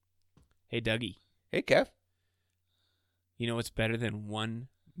Hey, Dougie. Hey, Kev. You know what's better than one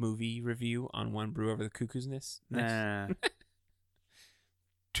movie review on One Brew Over the Cuckoo's Nest? Nah.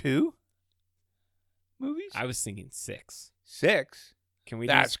 2 movies? I was thinking 6. 6? Can we?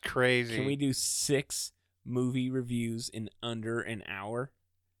 That's crazy. Can we do 6 movie reviews in under an hour?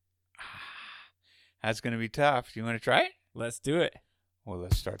 That's going to be tough. Do you want to try it? Let's do it. Well,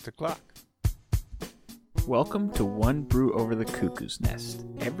 let's start the clock. Welcome to One Brew Over the Cuckoo's Nest.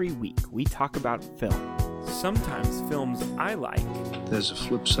 Every week we talk about film. Sometimes films I like. There's a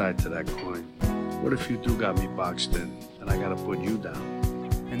flip side to that coin. What if you do got me boxed in and I gotta put you down?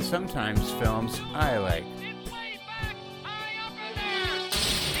 And sometimes films I like.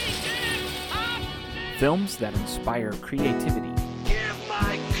 Films that inspire creativity. Give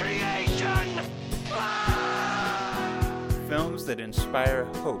my creation! Films that inspire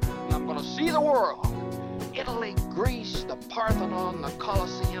hope. I'm gonna see the world. Italy, Greece, the Parthenon, the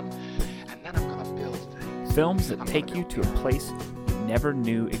Colosseum, and then I'm gonna build things. Films that take you to a place you never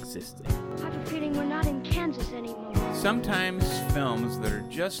knew existed. I have a feeling we're not in Kansas anymore. Sometimes films that are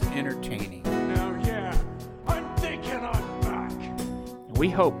just entertaining. Now, yeah, I'm thinking I'm back. And we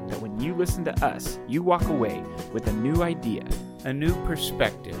hope that when you listen to us, you walk away with a new idea, A new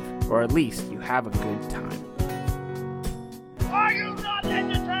perspective. or at least you have a good time. Are you not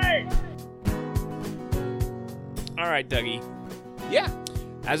entertained? All right, Dougie. Yeah.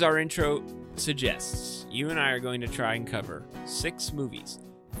 As our intro suggests, you and I are going to try and cover 6 movies.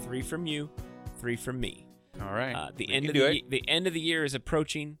 3 from you, 3 from me. All right. The We end can of do the it. the end of the year is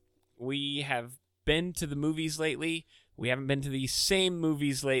approaching. We have been to the movies lately. We haven't been to these same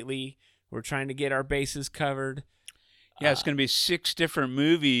movies lately. We're trying to get our bases covered. Yeah, it's going to be 6 different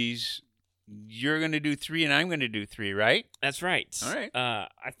movies. You're going to do 3 and I'm going to do 3, right? That's right. All right.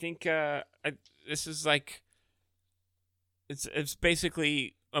 I think this is like it's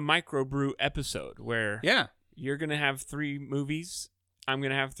basically a microbrew episode where Yeah. you're gonna have 3 movies, I'm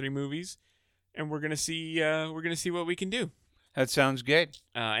gonna have 3 movies, and we're gonna see what we can do. That sounds good.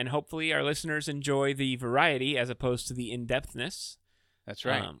 And hopefully our listeners enjoy the variety as opposed to the in-depthness. That's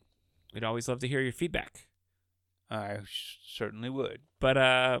right. We'd always love to hear your feedback. I certainly would.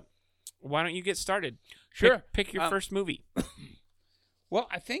 But why don't you get started? Sure. Pick your first movie. Well,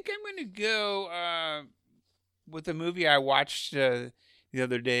 I think I'm going to go with a movie I watched the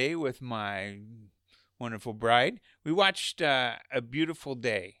other day with my wonderful bride. We watched A Beautiful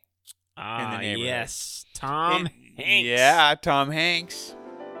Day. Ah, neighborhood. yes. Tom And- Hanks. Yeah, Tom Hanks.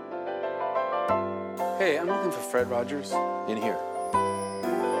 Hey, I'm looking for Fred Rogers. In here.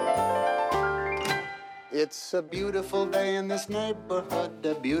 It's a beautiful day in this neighborhood,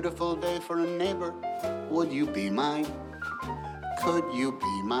 a beautiful day for a neighbor. Would you be mine? Could you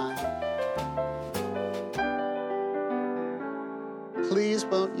be mine? Please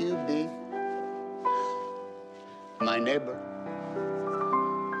won't you be my neighbor?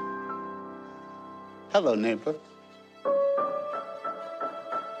 Hello, neighbor.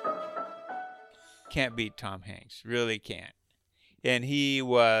 Can't beat Tom Hanks. Really can't. And he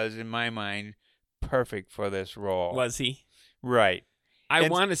was, in my mind, perfect for this role. Was he? Right. I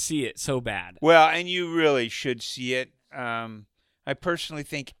And- want to see it so bad. Well, and you really should see it. I personally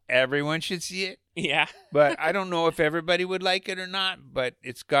think everyone should see it, Yeah. but I don't know if everybody would like it or not, but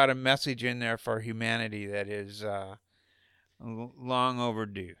it's got a message in there for humanity that is long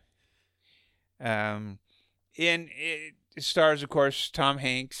overdue. And it stars, of course, Tom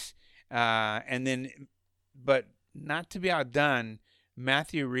Hanks, and then, but not to be outdone,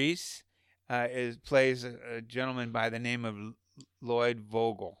 Matthew Rhys plays a gentleman by the name of Lloyd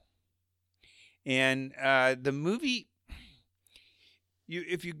Vogel. And the movie,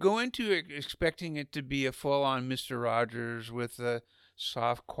 if you go into it expecting it to be a full-on Mr. Rogers with a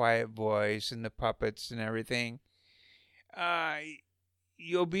soft, quiet voice and the puppets and everything,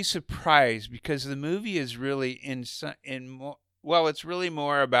 you'll be surprised because the movie is really it's really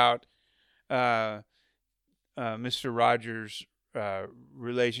more about Mr. Rogers'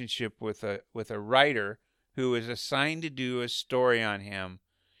 relationship with a writer who is assigned to do a story on him,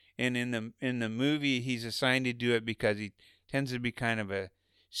 and in the movie he's assigned to do it because he tends to be kind of a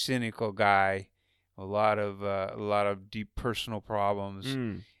cynical guy, a lot of deep personal problems,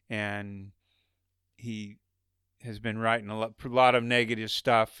 and he has been writing a lot of negative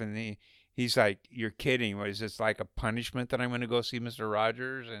stuff, and he's like, "You're kidding? What is this, like a punishment that I'm going to go see Mr.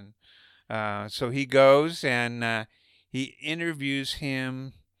 Rogers?" And so he goes and he interviews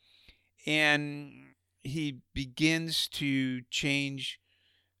him, and he begins to change.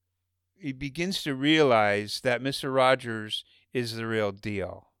 He begins to realize that Mr. Rogers is the real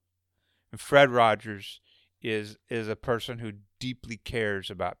deal. And Fred Rogers is a person who deeply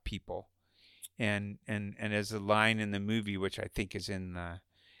cares about people and as a line in the movie, which I think is in the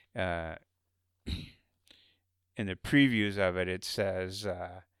previews of it, it says,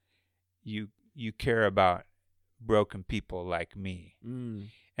 "You care about broken people like me," and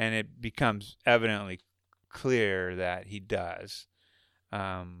it becomes evidently clear that he does.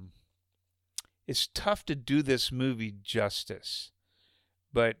 It's tough to do this movie justice,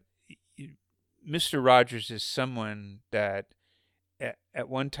 but Mr. Rogers is someone that at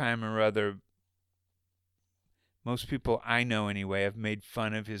one time or other, most people I know anyway have made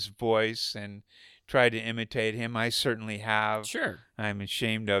fun of his voice and tried to imitate him. I certainly have. Sure. I'm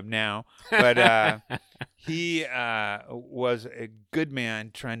ashamed of now. But he was a good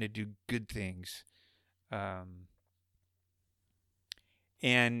man trying to do good things. And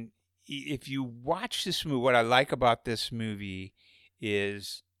if you watch this movie, what I like about this movie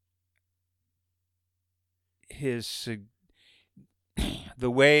is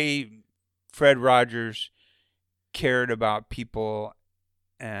the way Fred Rogers cared about people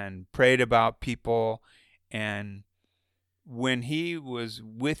and prayed about people, and when he was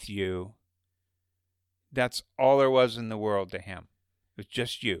with you, that's all there was in the world to him. It was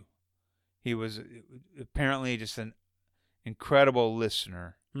just you. He was apparently just an incredible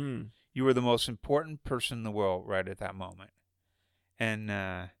listener. You were the most important person in the world right at that moment.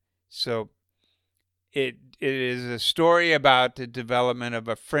 And so it is a story about the development of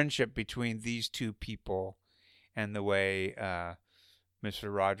a friendship between these two people and the way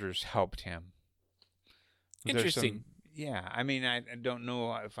Mr. Rogers helped him. Interesting. I mean, I don't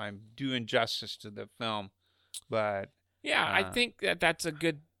know if I'm doing justice to the film, but yeah, I think that's a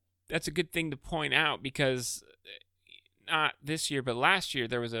good thing to point out, because not this year, but last year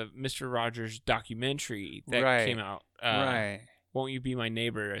there was a Mr. Rogers documentary that came out. Right. Won't You Be My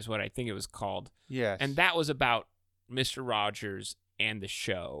Neighbor is what I think it was called. Yes. And that was about Mr. Rogers and the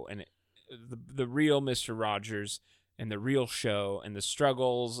show, and the real Mr. Rogers and the real show, and the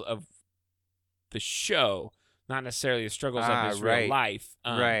struggles of the show, not necessarily the struggles of his real life.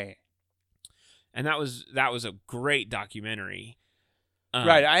 Right. And that was a great documentary.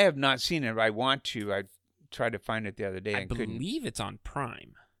 Right. I have not seen it. I want to. I tried to find it the other day I and couldn't. believe it's on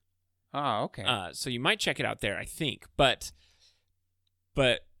Prime. Oh, okay. So you might check it out there, I think. But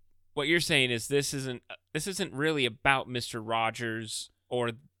what you're saying is this isn't really about Mr. Rogers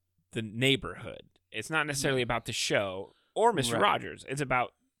or the neighborhood. It's not necessarily about the show or Mr. Rogers.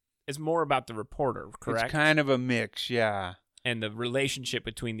 It's more about the reporter, correct? It's kind of a mix, yeah. And the relationship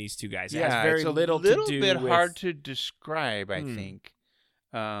between these two guys. Yeah, it has very it's a little little to do bit with... hard to describe, I think.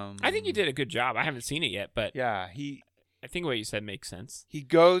 I think you did a good job. I haven't seen it yet, but yeah, I think what you said makes sense. He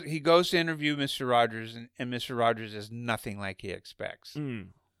goes to interview Mr. Rogers, and Mr. Rogers is nothing like he expects.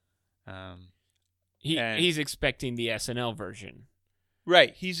 He's expecting the SNL version,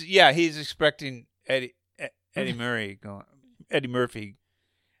 right? He's expecting Eddie Murphy going. Eddie Murphy,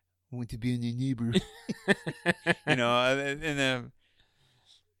 I want to be in your neighbor,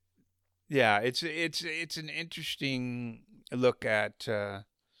 it's an interesting look at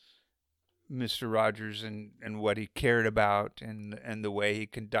Mr. Rogers and what he cared about and the way he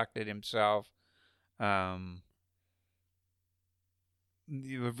conducted himself. I've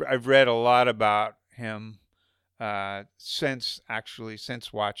read a lot about him since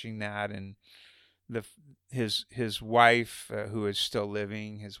watching that, and his wife, who is still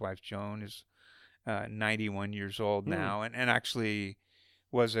living, his wife Joan, is 91 years old now, and actually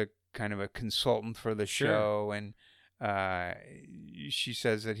was a kind of a consultant for the show, and she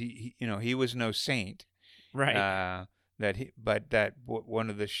says that he was no saint, right? One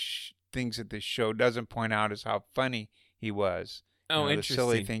of the things that this show doesn't point out is how funny he was. Oh, The interesting.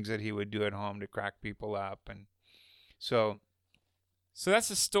 silly things that he would do at home to crack people up, and so that's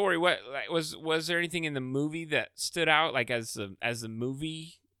the story. What was there anything in the movie that stood out, like as the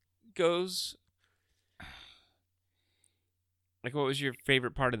movie goes? Like, what was your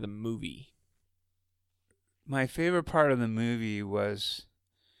favorite part of the movie? My favorite part of the movie was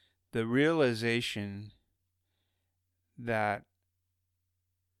the realization that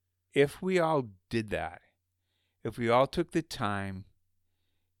if we all did that, if we all took the time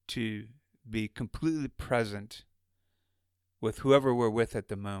to be completely present with whoever we're with at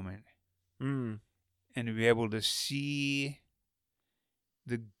the moment, and to be able to see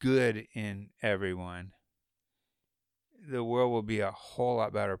the good in everyone, the world will be a whole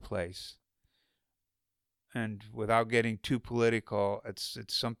lot better place. And without getting too political, it's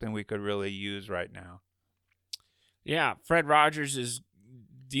something we could really use right now. Yeah, Fred Rogers is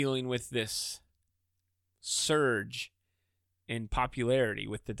dealing with this surge in popularity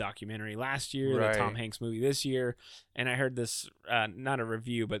with the documentary last year, the Tom Hanks movie this year, and I heard this, not a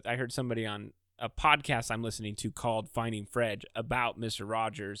review, but I heard somebody on a podcast I'm listening to called Finding Fred about Mr.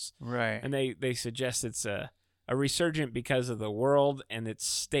 Rogers. Right. And they suggest it's a resurgent because of the world and its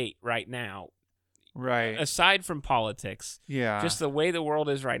state right now. Right. Aside from politics, Yeah. just the way the world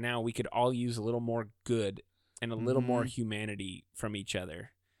is right now, we could all use a little more good and a little more Mhm. humanity from each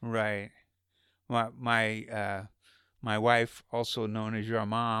other. Right. My wife, also known as your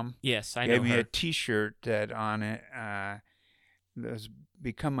mom, Yes, I know gave me her. a T-shirt that on it has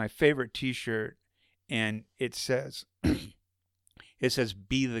become my favorite T-shirt, and it says,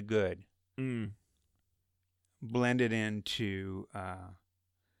 "Be the good," Mm. blended into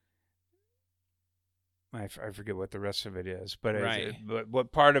I forget what the rest of it is, but Right. but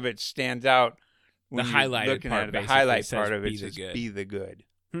what part of it stands out? When The you're highlighted looking part at it, the basically highlight says, part of "Be it the says good." "Be the good."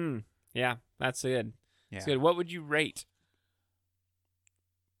 Yeah, that's good. Yeah. That's good. What would you rate?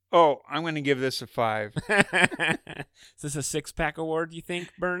 Oh, I'm going to give this a 5. Is this a 6-pack award, you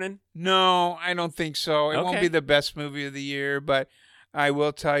think, Vernon? No, I don't think so. It won't Okay. be the best movie of the year, but I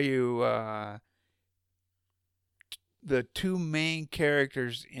will tell you the two main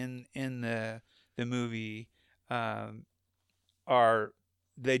characters in the movie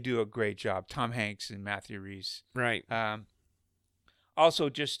they do a great job. Tom Hanks and Matthew Rhys. Right. Also,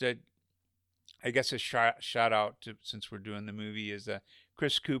 just I guess a shout out to, since we're doing the movie, is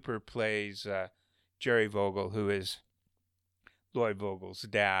Chris Cooper plays Jerry Vogel, who is Lloyd Vogel's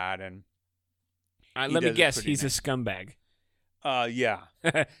dad, and he Let me does it guess, pretty he's nice. a scumbag. Yeah.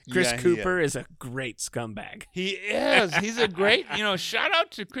 Chris Yeah, he Cooper is a great scumbag. He is. He's a great, shout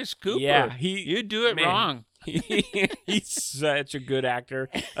out to Chris Cooper. Yeah, you do it man, wrong. He's such a good actor,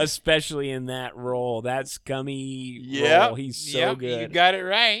 especially in that role, that scummy Yep. role. He's so Yep, good. You got it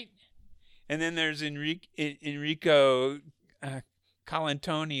right. And then there's Enrico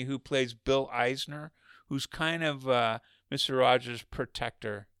Colantoni, who plays Bill Eisner, who's kind of Mr. Rogers'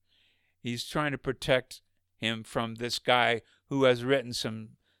 protector. He's trying to protect him from this guy who has written some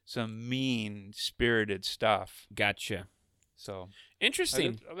mean-spirited stuff. Gotcha. So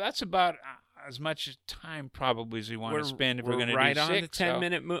Interesting. that's about as much time probably as we want to spend if we're going to right do 6. on the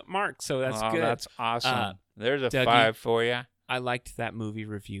 10-minute mark, so that's Oh, good. that's awesome. There's a Dougie, 5 for you. I liked that movie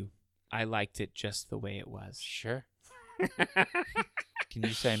review. I liked it just the way it was. Sure. Can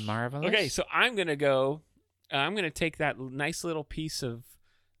you say marvelous? Okay, so I'm going to go. I'm going to take that nice little piece of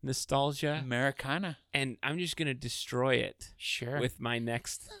nostalgia, Americana. and I'm just going to destroy it. Sure. With my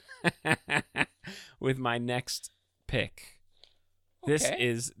next pick. This Okay.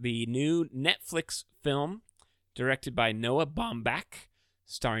 is the new Netflix film directed by Noah Baumbach,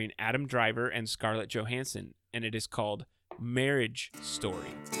 starring Adam Driver and Scarlett Johansson, and it is called Marriage Story.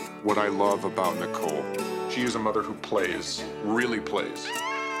 What I love about Nicole, she is a mother who plays, really plays.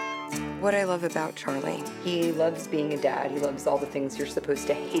 What I love about Charlie, he loves being a dad. He loves all the things you're supposed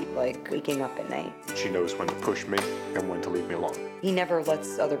to hate, like waking up at night. She knows when to push me and when to leave me alone. He never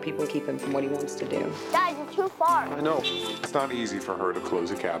lets other people keep him from what he wants to do. Dad, you're too far. I know. It's not easy for her to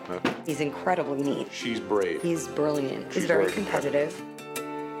close a cabinet. He's incredibly neat. She's brave. He's brilliant. He's She's very very competitive.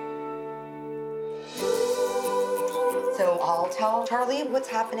 So I'll tell Charlie what's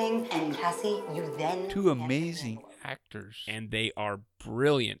happening, and Cassie, you then... Two amazing actors. And they are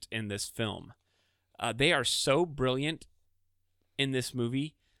brilliant in this film. They are so brilliant in this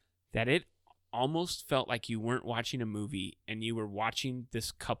movie that it almost felt like you weren't watching a movie and you were watching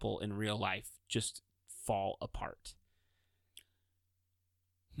this couple in real life just fall apart.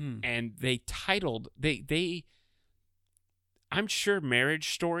 And they titled I'm sure Marriage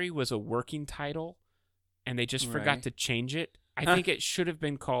Story was a working title and they just forgot Right. to change it. I think it should have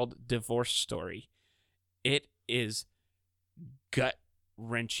been called Divorce Story. It is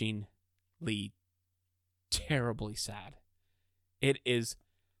gut-wrenchingly terribly sad. It is.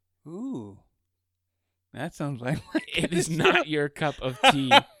 Ooh. That sounds like It is not your cup of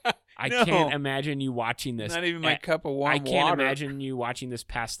tea. I No. can't imagine you watching this. Not even my cup of warm I can't water. imagine you watching this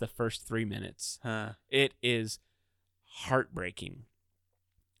past the first 3 minutes. Huh. It is heartbreaking.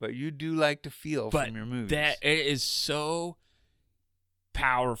 But you do like to feel But from your movies. that it is so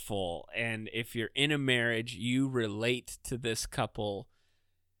powerful, and if you're in a marriage, you relate to this couple.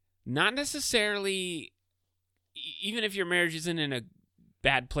 Not necessarily, even if your marriage isn't in a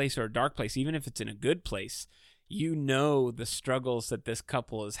bad place or a dark place, even if it's in a good place, you know the struggles that this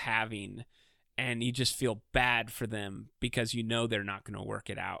couple is having, and you just feel bad for them because you know they're not going to work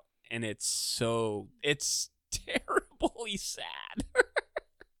it out, and it's terribly sad.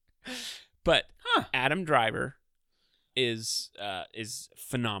 But Adam Driver is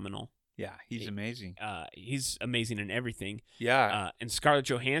phenomenal. Yeah, he's amazing. He's amazing in everything. Yeah. And Scarlett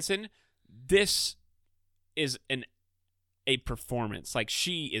Johansson, this is an a performance. Like,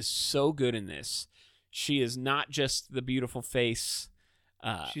 she is so good in this. She is not just the beautiful face.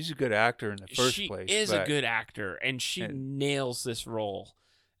 She's a good actor in the first place. She is a good actor, and she nails this role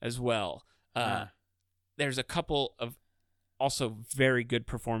as well. There's a couple of also very good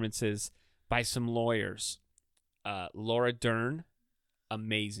performances by some lawyers. Laura Dern,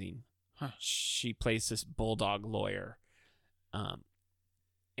 amazing. She plays this bulldog lawyer.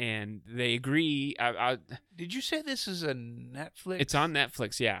 And they agree. Did you say this is a Netflix? It's on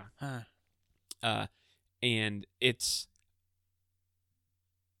Netflix, yeah. And it's...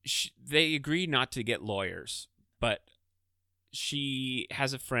 they agree not to get lawyers, but she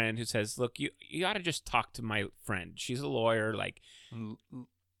has a friend who says, look, you ought to just talk to my friend. She's a lawyer, like...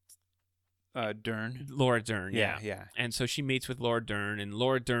 Dern. Laura Dern, yeah. Yeah. And so she meets with Laura Dern, and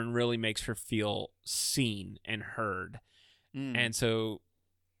Laura Dern really makes her feel seen and heard. And so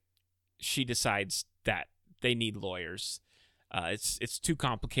she decides that they need lawyers. It's too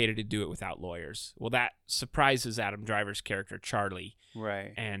complicated to do it without lawyers. Well, that surprises Adam Driver's character, Charlie.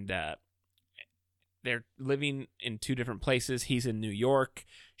 Right. And they're living in two different places. He's in New York.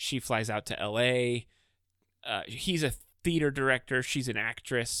 She flies out to L.A. He's a theater director. She's an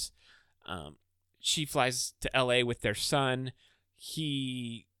actress. She flies to L.A. with their son.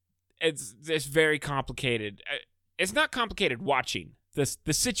 It's very complicated. It's not complicated watching.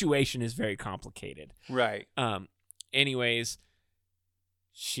 The situation is very complicated. Right. Anyways,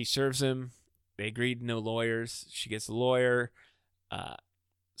 she serves him. They agreed no lawyers. She gets a lawyer.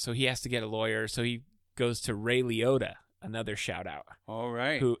 So he has to get a lawyer. So he goes to Ray Liotta, another shout out. All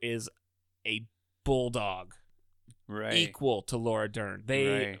right. Who is a bulldog. Right. Equal to Laura Dern.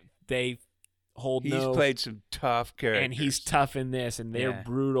 They hold He's played some tough characters. And he's tough in this, and they're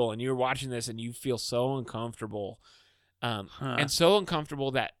brutal, and you're watching this and you feel so uncomfortable. And so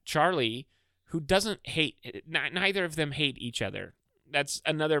uncomfortable that Charlie, who doesn't hate, neither of them hate each other. That's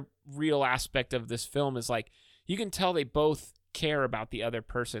another real aspect of this film, is like, you can tell they both care about the other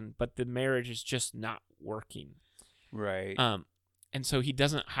person, but the marriage is just not working. Right. And so he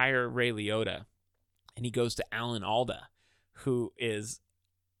doesn't hire Ray Liotta, and he goes to Alan Alda, who is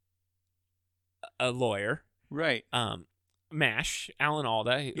a lawyer. Right. MASH, Alan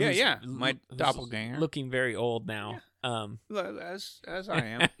Alda. Yeah. My doppelganger. Looking very old now. As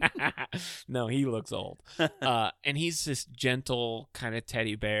I am. No, he looks old. And he's this gentle kind of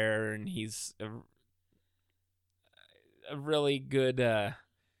teddy bear, and he's a really good a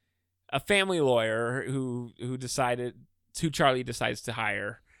family lawyer who Charlie decides to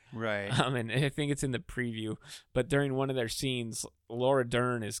hire. Right. And I think it's in the preview, but during one of their scenes, Laura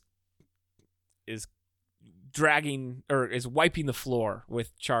Dern is dragging, or is wiping the floor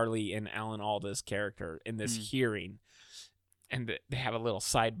with Charlie and Alan Alda's character in this hearing. And they have a little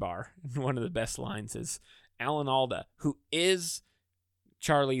sidebar. One of the best lines is Alan Alda, who is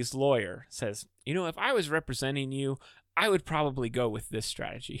Charlie's lawyer, says, if I was representing you, I would probably go with this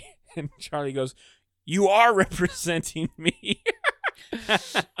strategy. And Charlie goes, you are representing me.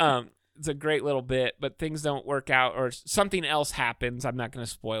 It's a great little bit, but things don't work out, or something else happens. I'm not going to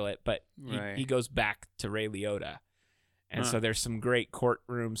spoil it, but he goes back to Ray Liotta. And so there's some great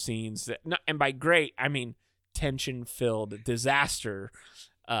courtroom scenes and by great, I mean tension-filled disaster.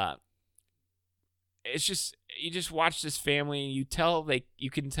 It's just, you just watch this family, and you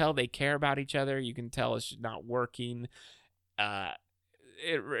can tell they care about each other. You can tell it's just not working.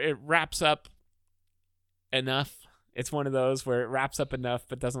 It wraps up enough. It's one of those where it wraps up enough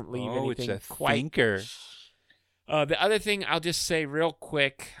but doesn't leave anything it's a quite. thinker. The other thing I'll just say real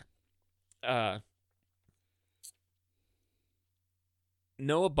quick, Noah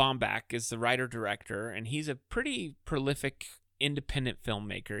Baumbach is the writer-director, and he's a pretty prolific independent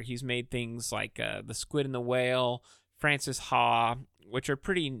filmmaker. He's made things like The Squid and the Whale, Francis Ha, which are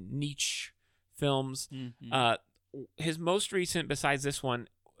pretty niche films. Mm-hmm. His most recent, besides this one,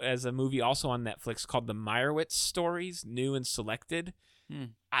 as a movie also on Netflix called The Meyerowitz Stories, New and Selected.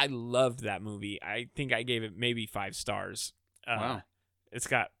 I loved that movie. I think I gave it maybe 5 stars. Wow. It's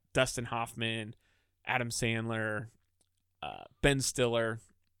got Dustin Hoffman, Adam Sandler, Ben Stiller.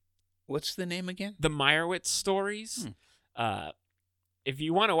 What's the name again? The Meyerowitz Stories. If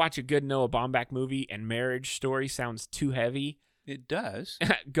you want to watch a good Noah Baumbach movie and Marriage Story sounds too heavy, it does.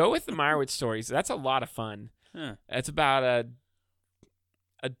 Go with The Meyerowitz Stories. That's a lot of fun. It's about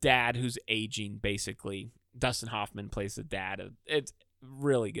a dad who's aging, basically. Dustin Hoffman plays the dad. It's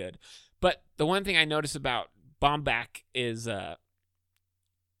really good. But the one thing I notice about Baumbach is I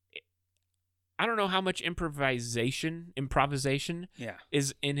don't know how much improvisation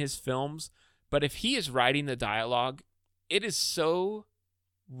is in his films, but if he is writing the dialogue, it is so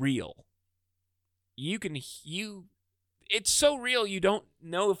real. it's so real you don't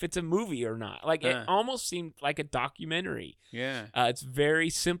know if it's a movie or not. Like it almost seemed like a documentary. Yeah. It's very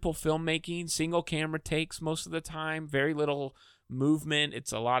simple filmmaking, single camera takes most of the time, very little movement.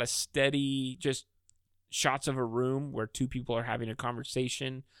 It's a lot of steady, just shots of a room where two people are having a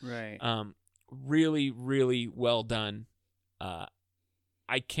conversation. Right. Really, really well done.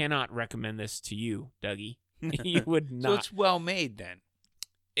 I cannot recommend this to you, Dougie. You would not. So it's well made then.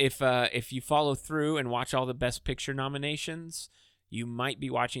 If you follow through and watch all the Best Picture nominations, you might be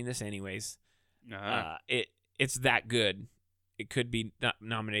watching this anyways. It's that good. It could be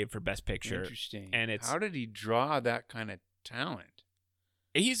nominated for Best Picture. Interesting. And it's how did he draw that kind of talent?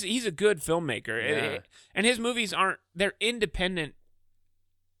 He's a good filmmaker. Yeah. And his movies they're independent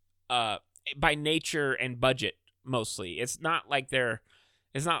by nature and budget mostly. It's not like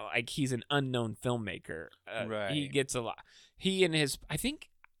he's an unknown filmmaker. Right. He gets a lot. He and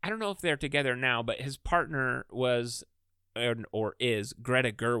I don't know if they're together now, but his partner was or is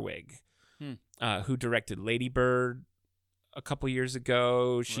Greta Gerwig, who directed Lady Bird a couple years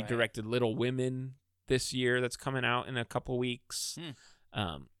ago. She directed Little Women this year that's coming out in a couple weeks.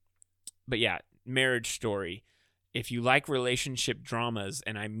 But yeah, Marriage Story. If you like relationship dramas,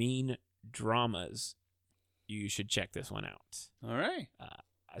 and I mean dramas, you should check this one out. All right.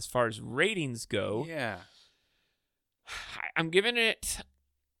 As far as ratings go, yeah, I'm giving it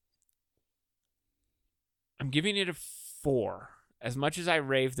a 4. As much as I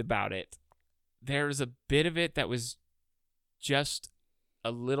raved about it, there's a bit of it that was just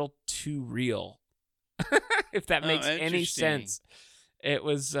a little too real. If that makes any sense. It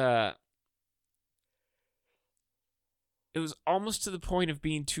was almost to the point of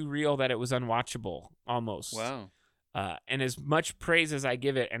being too real that it was unwatchable, almost. Wow. And as much praise as I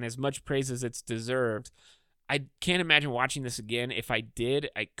give it, and as much praise as it's deserved, I can't imagine watching this again. If I did,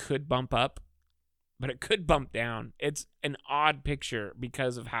 I could bump up, but it could bump down. It's an odd picture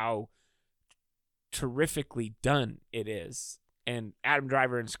because of how terrifically done it is. And Adam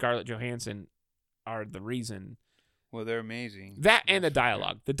Driver and Scarlett Johansson are the reason. Well, they're amazing. That and the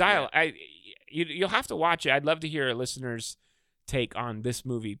dialogue. The dialogue. Yeah. You'll have to watch it. I'd love to hear a listener's take on this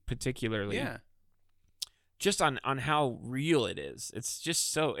movie particularly. Yeah. Just on how real it is. It's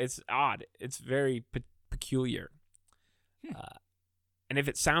just it's odd. It's very peculiar. And if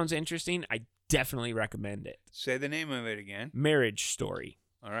it sounds interesting, I definitely recommend it. Say the name of it again. Marriage Story.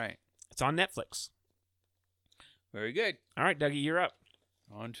 All right. It's on Netflix. Very good. All right, Dougie, you're up.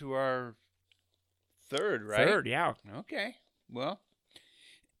 On to our third, right? Third, yeah. Okay. Well,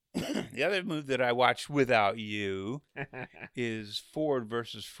 the other movie that I watched without you is Ford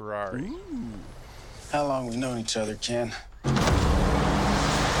versus Ferrari. Ooh. How long we've known each other, Ken?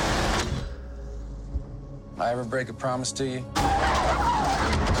 I ever break a promise to you?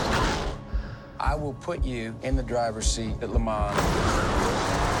 I will put you in the driver's seat at Le Mans.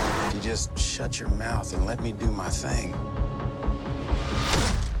 You just shut your mouth and let me do my thing.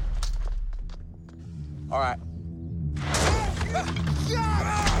 All right.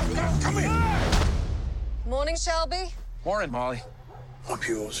 Come here. Morning, Shelby. Morning, Molly. Up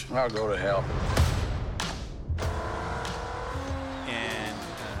yours. I'll go to hell. And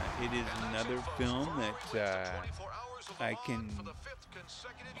it is another film that I can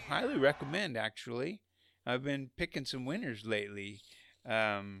highly recommend, actually. I've been picking some winners lately.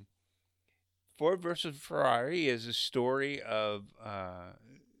 Ford versus Ferrari is a story of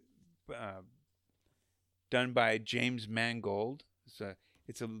done by James Mangold.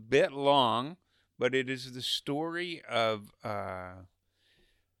 It's a bit long, but it is the story of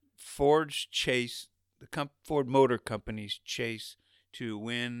Ford's chase, Ford Motor Company's chase to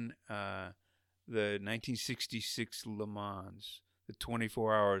win the 1966 Le Mans, the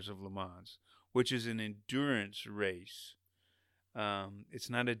 24 Hours of Le Mans, which is an endurance race. It's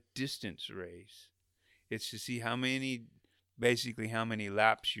not a distance race. It's to see how many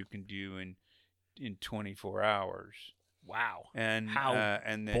laps you can do in 24 hours. Wow. And how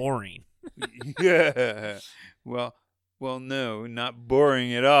boring. Yeah. Well, no, not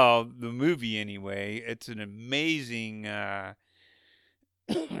boring at all. The movie, anyway. It's an amazing,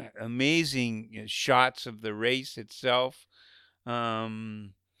 amazing shots of the race itself.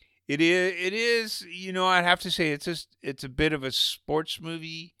 It is. I'd have to say it's a bit of a sports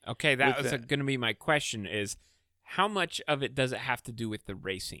movie. Okay, that was going to be my question: is how much of it does it have to do with the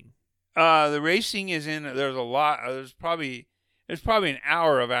racing? The racing is in. There's a lot. There's probably an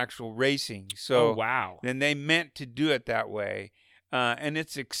hour of actual racing. So wow. Then they meant to do it that way, and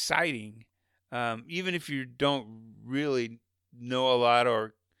it's exciting. Even if you don't really know a lot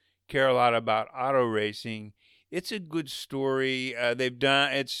or care a lot about auto racing, it's a good story. They've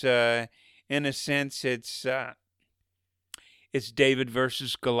done. It's in a sense, it's it's David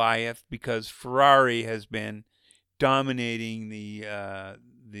versus Goliath because Ferrari has been dominating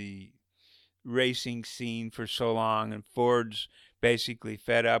the racing scene for so long, and Ford's basically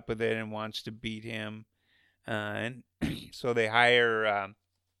fed up with it and wants to beat him, and so they hire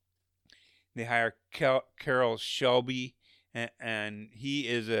Carroll Shelby, and he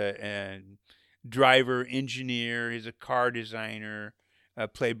is a driver engineer. He's a car designer,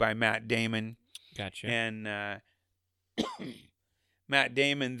 played by Matt Damon. Gotcha. And Matt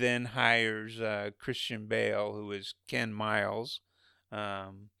Damon then hires Christian Bale, who is Ken Miles,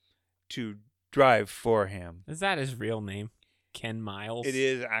 to drive for him. Is that his real name? Ken Miles? It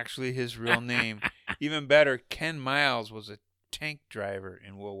is actually his real name. Even better, Ken Miles was a tank driver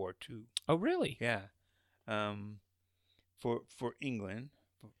in World War II. Oh, really? Yeah. For England.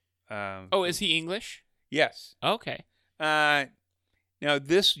 Is he English? Yes. Okay. Now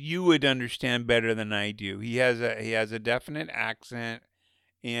this you would understand better than I do. He has a definite accent,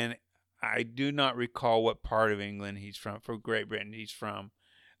 and I do not recall what part of England he's from. For Great Britain, he's from.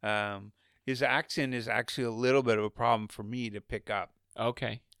 His accent is actually a little bit of a problem for me to pick up.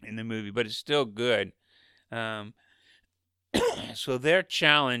 Okay. In the movie, but it's still good. So they're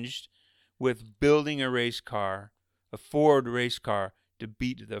challenged with building a race car, a Ford race car, to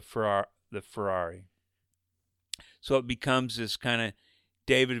beat the Ferrari. So it becomes this kind of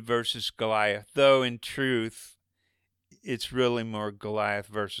David versus Goliath, though in truth, it's really more Goliath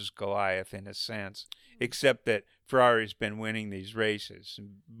versus Goliath in a sense, except that Ferrari's been winning these races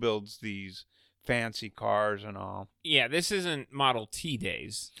and builds these fancy cars and all. Yeah, this isn't Model T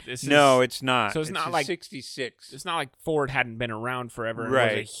days. No, it's not. So it's not like 66. It's not like Ford hadn't been around forever and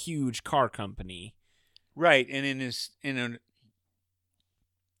right. was a huge car company. Right, and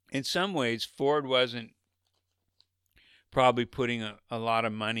in some ways, Ford wasn't probably putting a lot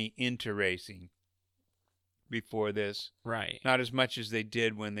of money into racing before this. Right. Not as much as they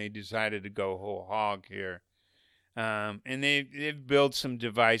did when they decided to go whole hog here. And they've built some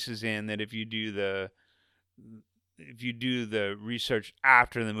devices in that if you do the research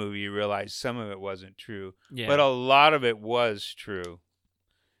after the movie, you realize some of it wasn't true. Yeah. But a lot of it was true.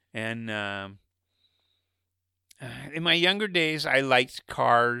 And in my younger days, I liked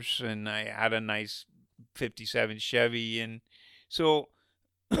cars, and I had a nice 57 Chevy, and so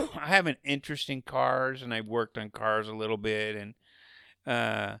I have an interest in cars, and I've worked on cars a little bit, and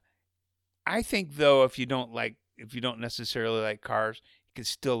I think though if you don't necessarily like cars, you can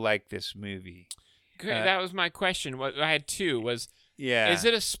still like this movie. Great. That was my question. What I had two was, yeah, is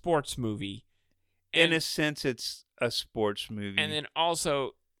it a sports movie? In a sense, it's a sports movie, and then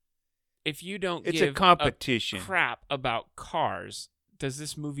also, if you don't it's give a competition crap about cars, does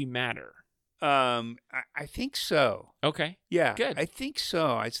this movie matter? I think so. Okay. Yeah. Good. I think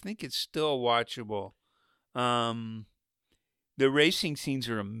so. I think it's still watchable. The racing scenes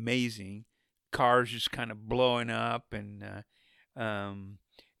are amazing. Cars just kind of blowing up, and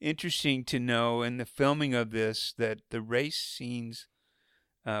interesting to know in the filming of this that the race scenes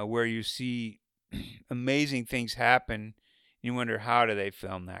where you see amazing things happen, you wonder, how do they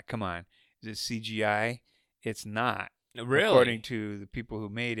film that? Come on. Is it CGI? It's not. Really? According to the people who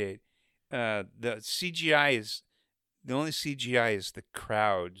made it. The only CGI is the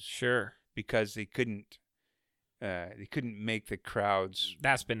crowds. Sure. Because they couldn't make the crowds.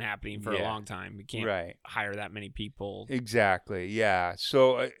 That's been happening for a long time. You can't hire that many people. Exactly. Yeah.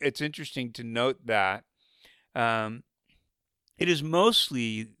 So it's interesting to note that. It is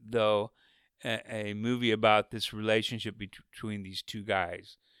mostly, though, a movie about this relationship between these two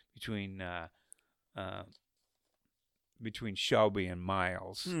guys, between Shelby and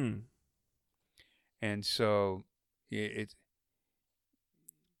Miles. And so it's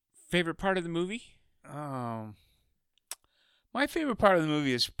favorite part of the movie? My favorite part of the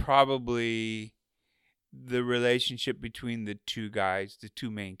movie is probably the relationship between the two guys, the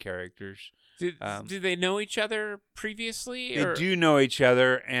two main characters. Do they know each other previously? They do know each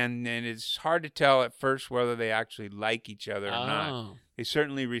other, and it's hard to tell at first whether they actually like each other or not. They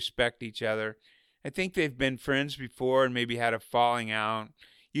certainly respect each other. I think they've been friends before and maybe had a falling out.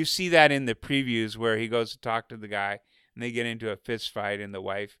 You see that in the previews where he goes to talk to the guy, and they get into a fist fight, and the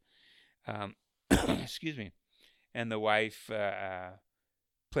wife, excuse me, and the wife,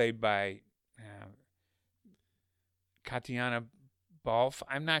 played by Katiana Balfe.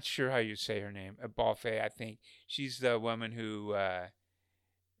 I'm not sure how you say her name. Balfe, I think. She's the woman who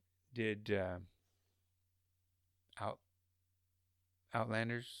did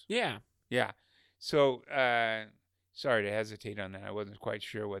Outlanders. Yeah. Yeah. So, sorry to hesitate on that. I wasn't quite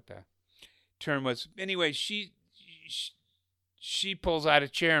sure what the term was. Anyway, she pulls out a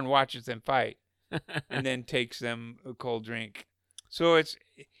chair and watches them fight. and then takes them a cold drink. So it's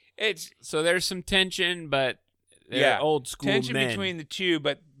so there's some tension, but yeah, old school tension men. between the two.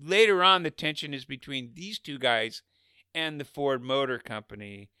 But later on, the tension is between these two guys and the Ford Motor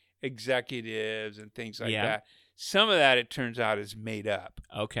Company executives and things like that. Some of that, it turns out, is made up.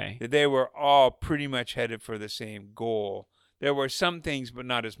 Okay. They were all pretty much headed for the same goal. There were some things, but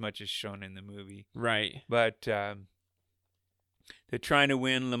not as much as shown in the movie. Right. But they're trying to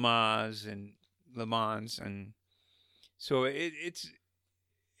win Le Mans, and so it's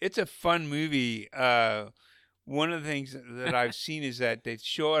a fun movie. One of the things that I've seen is that they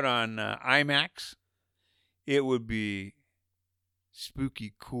show it on IMAX. It would be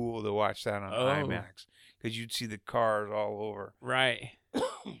spooky cool to watch that on IMAX because you'd see the cars all over. Right.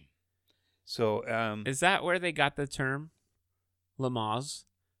 So is that where they got the term Lamaze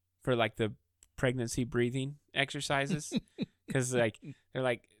for like the pregnancy breathing exercises? Because like they're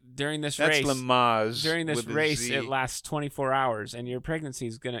like during this race, Lamaze during this race, Z. it lasts 24 hours, and your pregnancy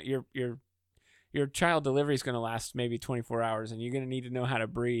is gonna your child delivery is gonna last maybe 24 hours, and you're gonna need to know how to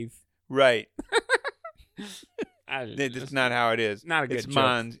breathe. Right. That's not how it is. Not a good it's joke.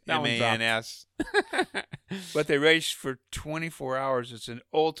 Mans, That one M-A-N-S. But they race for 24 hours. It's an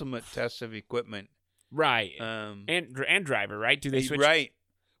ultimate test of equipment. Right. And driver, right? Do they switch? Right.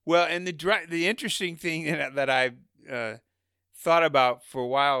 Well, and the interesting thing that I've thought about for a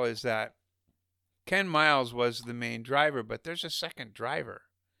while is that Ken Miles was the main driver, but there's a second driver,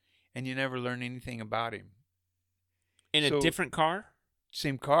 and you never learn anything about him. In a different car?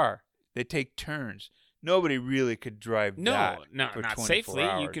 Same car. They take turns. Nobody really could drive that for not 24 safely.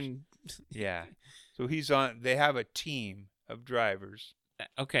 hours. You can. Yeah. So he's on. They have a team of drivers.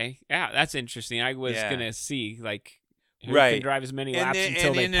 Okay. Yeah, that's interesting. I was gonna see like who right. can drive as many laps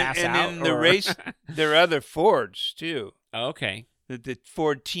until they pass and out. And in the race, there are other Fords too. Okay. The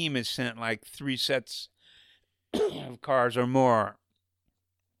Ford team has sent like 3 sets of cars or more.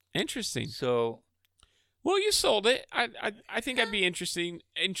 Interesting. So. Well, you sold it. I think I'd be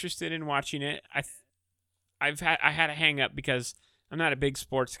interested in watching it. I had a hang up because I'm not a big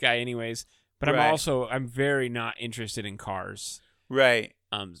sports guy anyways, but I'm very not interested in cars. Right.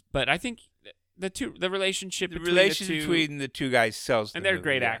 But I think the relationship between the two guys sells, and they're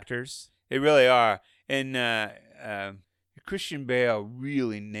great actors. They really are. And Christian Bale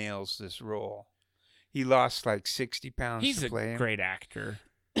really nails this role. He lost like 60 pounds He's to play him. He's a great actor.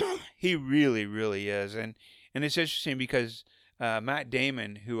 He really, really is. And it's interesting because Matt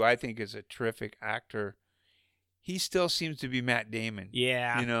Damon, who I think is a terrific actor, he still seems to be Matt Damon.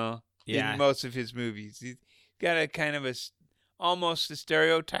 Yeah. You know, in most of his movies. He's got a kind of almost a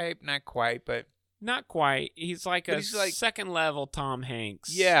stereotype, not quite, but. Not quite. He's like second level Tom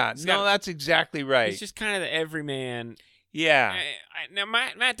Hanks. Yeah, that's exactly right. He's just kind of the everyman. Yeah. Now,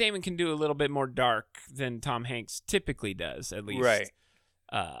 Matt Damon can do a little bit more dark than Tom Hanks typically does, at least. Right.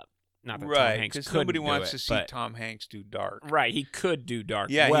 Not that Tom Hanks because couldn't nobody do wants it, to see Tom Hanks do dark. Right, he could do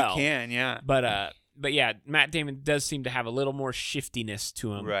dark. Yeah, well, he can. Yeah, but yeah, Matt Damon does seem to have a little more shiftiness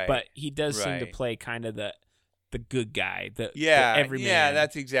to him. Right, but he does seem to play kind of the good guy. The everyman. Yeah,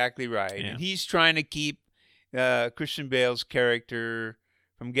 that's exactly right. Yeah. And he's trying to keep Christian Bale's character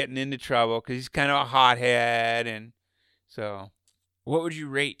from getting into trouble because he's kind of a hothead, and so. What would you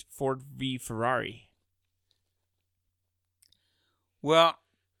rate Ford v Ferrari? Well,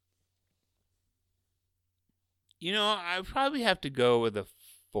 I probably have to go with a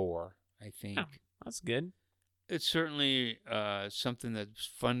 4, I think. Oh, that's good. It's certainly something that's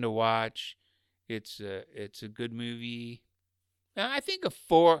fun to watch. It's a good movie. I think a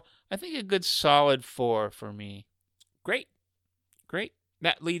 4. I think a good solid 4 for me. Great.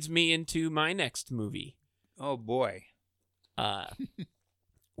 That leads me into my next movie. Oh, boy.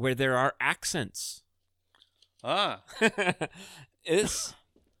 Where there are accents. Ah.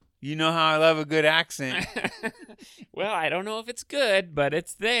 You know how I love a good accent. Well, I don't know if it's good, but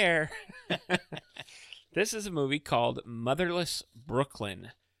it's there. This is a movie called Motherless Brooklyn.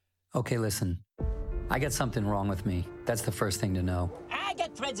 Okay, listen. I got something wrong with me. That's the first thing to know. I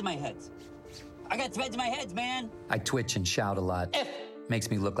got threads in my head. Man. I twitch and shout a lot.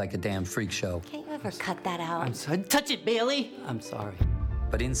 Makes me look like a damn freak show. Can't you ever cut that out? I'm sorry. Touch it, Bailey. I'm sorry.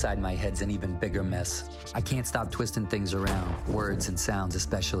 But inside my head's an even bigger mess. I can't stop twisting things around, words and sounds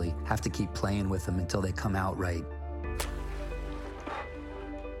especially. Have to keep playing with them until they come out right.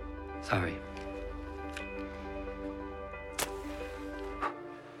 Sorry.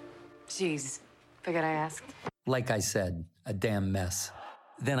 Jeez, figured I asked. Like I said, a damn mess.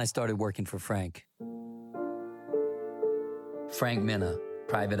 Then I started working for Frank. Frank Minna,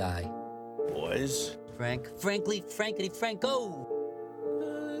 Private Eye. Boys. Frankly, Franco.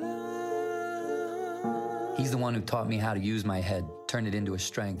 He's the one who taught me how to use my head, turn it into a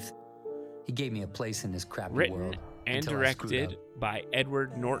strength. He gave me a place in this crappy Written world. and until I screwed directed up. by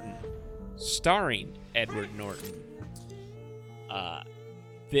Edward Norton, starring Edward Norton.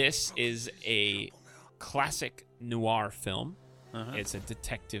 This is a classic noir film. It's a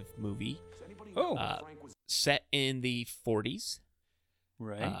detective movie. Set in the 40s.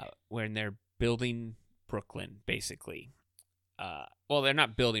 Right. When they're building Brooklyn, basically. Well, they're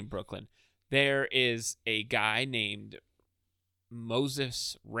not building Brooklyn. There is a guy named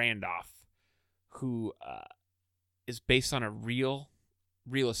Moses Randolph who is based on a real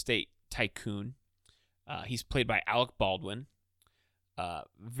estate tycoon. He's played by Alec Baldwin.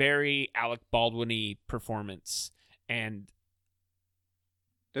 Very Alec Baldwin-y performance. And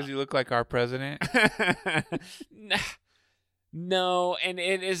does he look like our president? No, and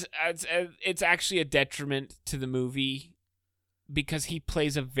it's actually a detriment to the movie because he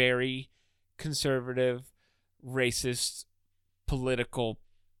plays a very conservative, racist, political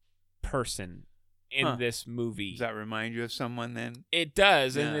person in this movie. Does that remind you of someone then? It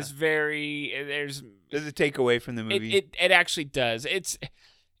does, Yeah. and it's Does it take away from the movie? It actually does. It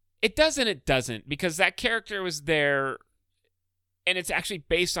does and it doesn't, because that character was there, and it's actually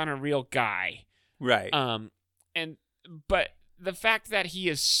based on a real guy. Right. But the fact that he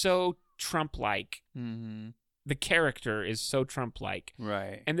is so Trump-like, the character is so Trump-like.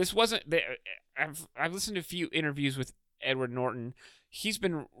 Right. And this wasn't. I've listened to a few interviews with Edward Norton. He's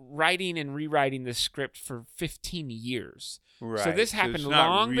been writing and rewriting this script for 15 years. Right. So this happened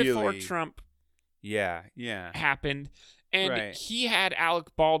long before Trump. Yeah. Happened, and he had Alec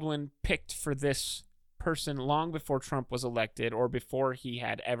Baldwin picked for this person long before Trump was elected, or before he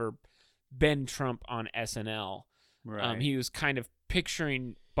had ever been Trump on SNL. Right. He was kind of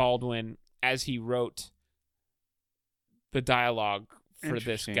picturing Baldwin as he wrote the dialogue for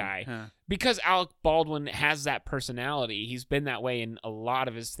this guy. Huh. Because Alec Baldwin has that personality. He's been that way in a lot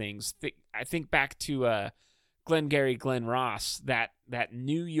of his things. I think back to Glenn Ross, that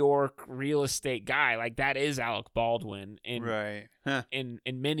New York real estate guy. Like, that is Alec Baldwin in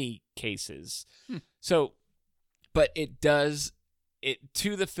many cases. So, but it does,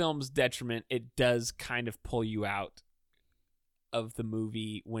 to the film's detriment, it does kind of pull you out of the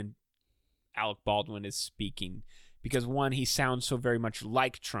movie when Alec Baldwin is speaking. Because one, he sounds so very much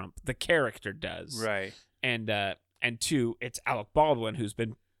like Trump. The character does. Right. And two, it's Alec Baldwin who's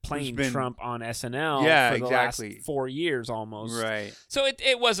been playing Trump on SNL for the last 4 years almost. Right. So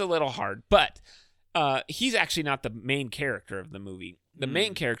it was a little hard. But he's actually not the main character of the movie. The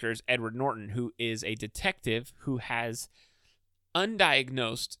main character is Edward Norton, who is a detective who has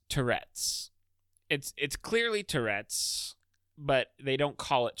undiagnosed Tourette's. It's clearly Tourette's, but they don't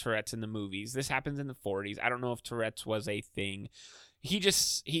call it Tourette's in the movies. This happens in the 40s. I don't know if Tourette's was a thing. He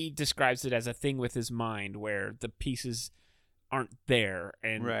describes it as a thing with his mind where the pieces aren't there,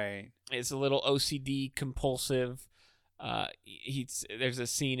 and it's a little OCD compulsive. There's a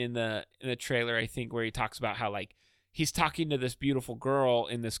scene in the trailer, I think, where he talks about how, like, he's talking to this beautiful girl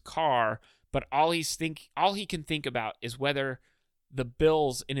in this car, but all he can think about is whether the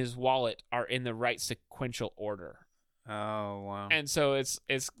bills in his wallet are in the right sequential order. Oh, wow. And so it's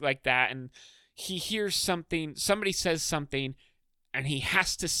like that, and he hears something, somebody says something, and he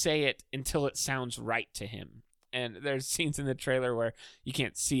has to say it until it sounds right to him. And there's scenes in the trailer where you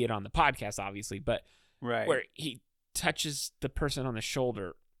can't see it on the podcast, obviously, but where he touches the person on the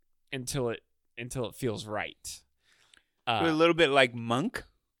shoulder until it feels right. A little bit like Monk,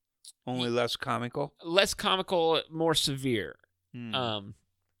 only less comical. Less comical, more severe.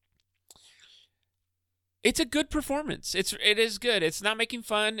 It's a good performance. It is good. It's not making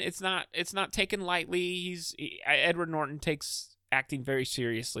fun. It's not taken lightly. Edward Norton takes acting very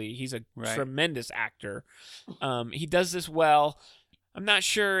seriously. He's a tremendous actor. He does this well. I'm not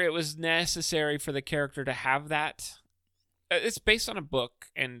sure it was necessary for the character to have that. It's based on a book,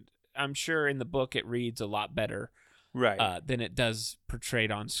 and I'm sure in the book it reads a lot better than it does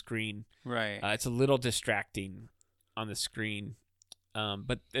portrayed on screen. Right. It's a little distracting on the screen.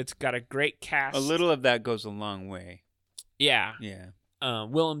 But it's got a great cast. A little of that goes a long way. Yeah. Yeah.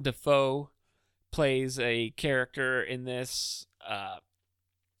 Willem Dafoe plays a character in this.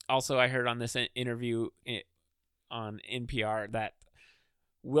 Also, I heard on this interview on NPR that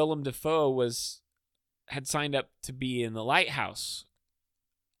Willem Dafoe had signed up to be in The Lighthouse.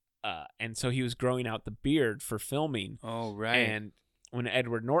 And so he was growing out the beard for filming. Oh, right. And when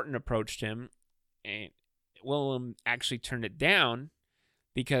Edward Norton approached him, and Willem actually turned it down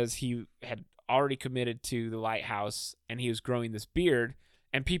because he had already committed to The Lighthouse and he was growing this beard,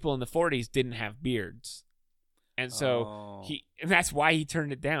 and people in the 40s didn't have beards. And so and that's why he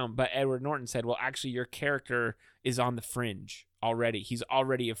turned it down. But Edward Norton said, well, actually, your character is on the fringe already. He's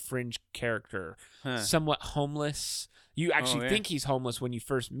already a fringe character, somewhat homeless. You actually think he's homeless when you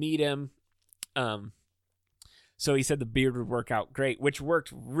first meet him. So he said the beard would work out great, which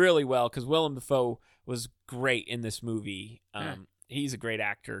worked really well because Willem Dafoe was great in this movie. He's a great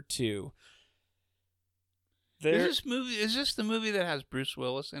actor, too. Is this the movie that has Bruce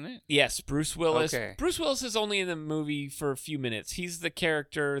Willis in it? Yes, Bruce Willis. Okay. Bruce Willis is only in the movie for a few minutes. He's the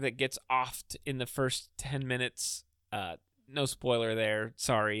character that gets offed in the first 10 minutes. No spoiler there.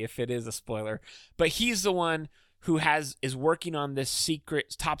 Sorry if it is a spoiler. But he's the one who is working on this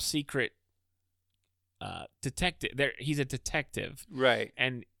top secret detective. He's a detective. Right.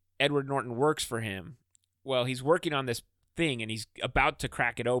 And Edward Norton works for him. Well, he's working on this thing, and he's about to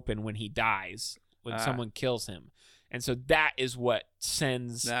crack it open when he dies. When someone kills him. And so that is what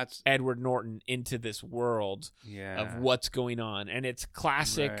sends Edward Norton into this world of what's going on. And it's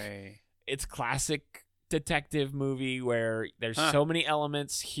classic. Right. It's classic detective movie where there's so many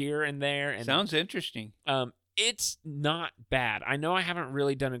elements here and there. And sounds interesting. It's not bad. I know I haven't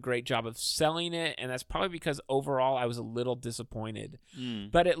really done a great job of selling it, and that's probably because overall I was a little disappointed.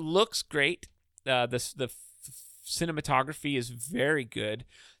 But it looks great. The cinematography is very good.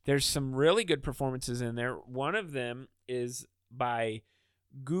 There's some really good performances in there. One of them is by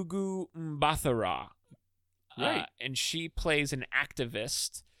Gugu Mbatha-Raw. Right. And she plays an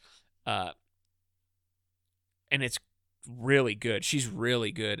activist. And it's really good. She's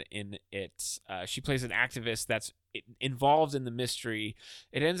really good in it. She plays an activist that's involved in the mystery.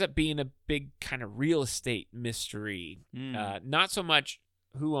 It ends up being a big kind of real estate mystery. Not so much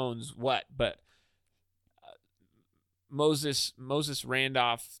who owns what, but Moses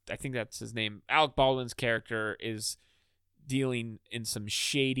Randolph, I think that's his name. Alec Baldwin's character is dealing in some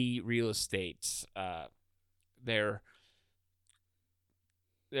shady real estate. There's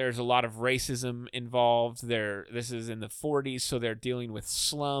a lot of racism involved. This is in the 40s, so they're dealing with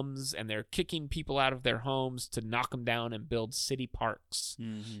slums, and they're kicking people out of their homes to knock them down and build city parks.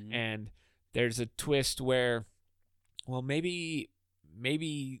 Mm-hmm. And there's a twist where, well, maybe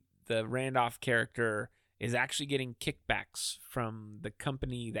the Randolph character is actually getting kickbacks from the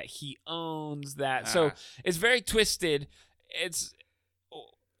company that he owns. So it's very twisted. It's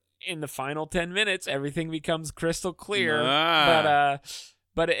in the final 10 minutes, everything becomes crystal clear.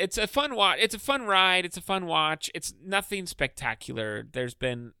 But it's a fun watch. It's a fun ride. It's a fun watch. It's nothing spectacular.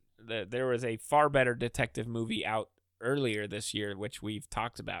 There was a far better detective movie out earlier this year, which we've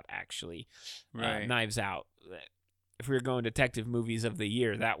talked about actually. Right. Knives Out. If we were going detective movies of the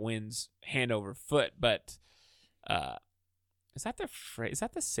year, that wins hand over foot. But is that the phrase? Is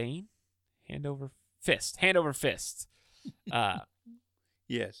that the saying? Hand over fist. Hand over fist.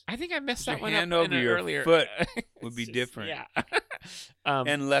 Yes. I think I messed that one hand up over your earlier. Foot would be different. Yeah.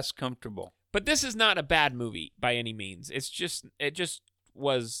 And less comfortable. But this is not a bad movie by any means. It just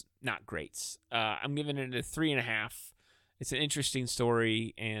was not great. I'm giving it a 3.5. It's an interesting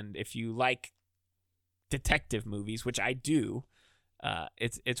story, and if you like detective movies, which I do,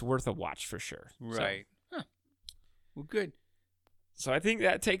 it's worth a watch for sure. Right. So, well, good. So I think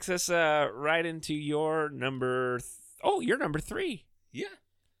that takes us right into your number. Your number 3. Yeah.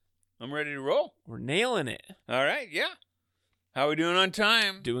 I'm ready to roll. We're nailing it. All right. Yeah. How are we doing on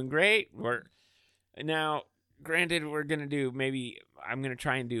time? Doing great. Now, granted, I'm going to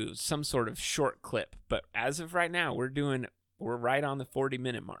try and do some sort of short clip, but as of right now, we're right on the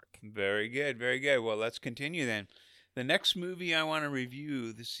 40-minute mark. Very good. Very good. Well, let's continue then. The next movie I want to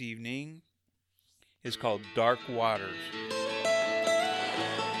review this evening is called Dark Waters.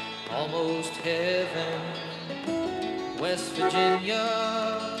 Almost heaven, West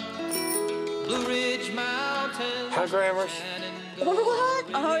Virginia, Blue Ridge Mountains. Hi, Grammars.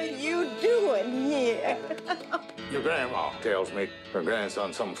 What are you doing here? Your grandma tells me her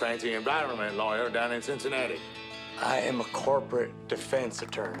grandson's some fancy environment lawyer down in Cincinnati. I am a corporate defense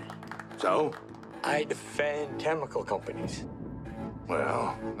attorney. So? I defend chemical companies.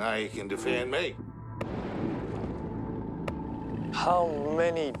 Well, now you can defend me. How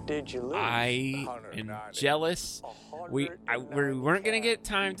many did you lose? I am jealous. We weren't going to get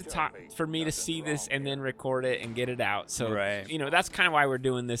time to talk for me to see this and then record it and get it out. So, that's kind of why we're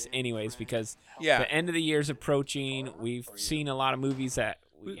doing this anyways, because the end of the year is approaching. We've seen a lot of movies that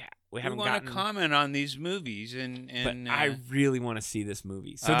we haven't gotten. We want to comment on these movies. But I really want to see this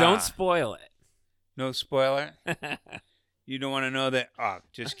movie. So don't spoil it. No spoiler? You don't want to know that? Oh,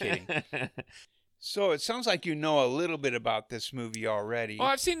 just kidding. So it sounds like you know a little bit about this movie already. Oh,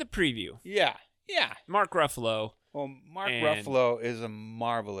 I've seen the preview. Yeah. Mark Ruffalo. Well, Mark Ruffalo is a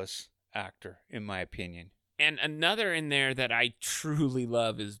marvelous actor, in my opinion. And another in there that I truly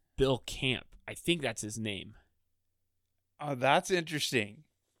love is Bill Camp. I think that's his name. Oh, that's interesting.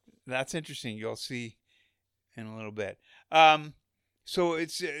 That's interesting. You'll see in a little bit. So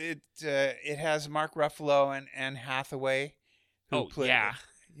it has Mark Ruffalo and Anne Hathaway.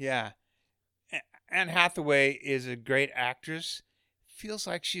 Yeah. Anne Hathaway is a great actress. Feels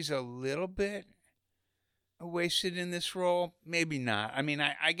like she's a little bit wasted in this role. Maybe not. I mean,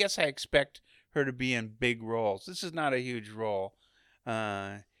 I guess I expect her to be in big roles. This is not a huge role.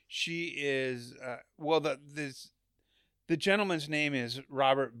 She is the gentleman's name is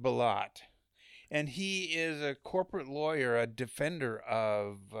Robert Bilott, and he is a corporate lawyer, a defender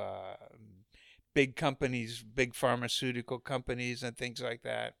of big companies, big pharmaceutical companies, and things like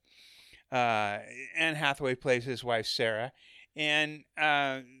that. Anne Hathaway plays his wife Sarah, and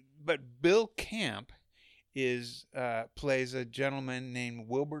but Bill Camp plays a gentleman named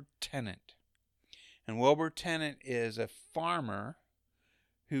Wilbur Tennant, and Wilbur Tennant is a farmer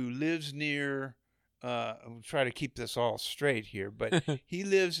who lives near. I'll try to keep this all straight here, but he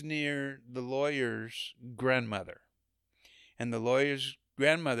lives near the lawyer's grandmother, and the lawyer's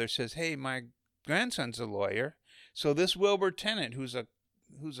grandmother says, "Hey, my grandson's a lawyer." So this Wilbur Tennant, who's a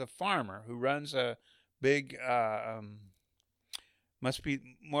farmer who runs a big must be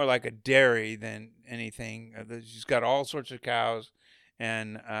more like a dairy than anything. He's got all sorts of cows,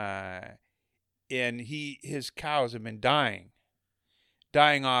 and his cows have been dying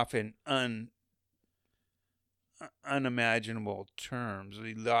off in unimaginable terms.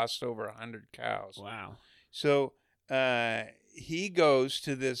 He lost over 100 cows. Wow. So he goes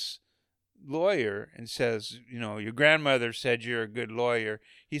to this lawyer and says, your grandmother said you're a good lawyer.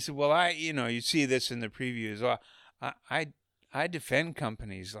 He said, well, you see this in the previews. Well, I defend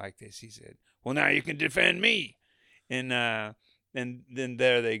companies like this. He said, well, now you can defend me. And then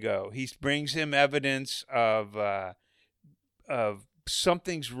there they go. He brings him evidence of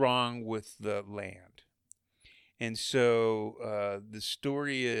something's wrong with the land. And so the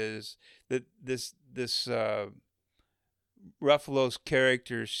story is that this Ruffalo's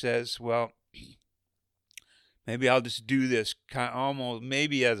character says, well, maybe I'll just do this almost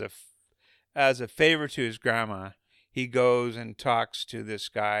maybe as a favor to his grandma. He goes and talks to this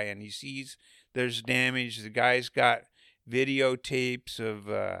guy, and he sees there's damage. The guy's got videotapes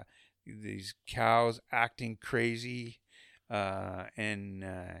of these cows acting crazy, and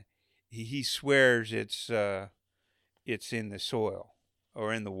he swears it's in the soil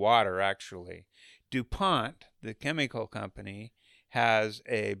or in the water, actually. DuPont, the chemical company, has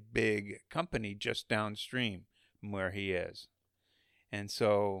a big company just downstream from where he is. And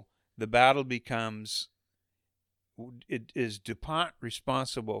so the battle becomes, is DuPont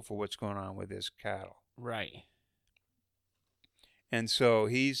responsible for what's going on with his cattle? Right. And so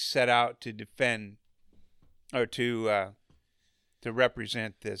he's set out to defend, or to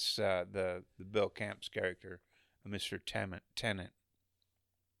represent this, the Bill Camp's character, Mr. Tennant.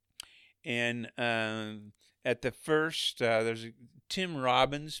 And at the first, Tim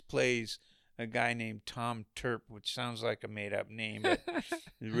Robbins plays a guy named Tom Turp, which sounds like a made-up name, but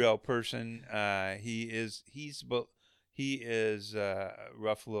the real person. He is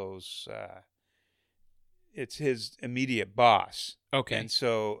Ruffalo's. It's his immediate boss. Okay. And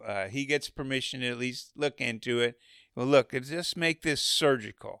so he gets permission to at least look into it. Well, look, just make this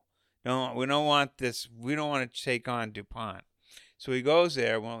surgical. No, we don't want this. We don't want to take on DuPont. So he goes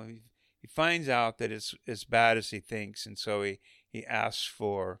there. Well, he finds out that it's as bad as he thinks, and so he asks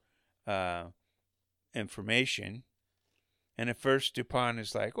for information. And at first, DuPont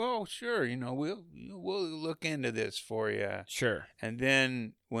is like, "Oh, sure, we'll look into this for you." Sure. And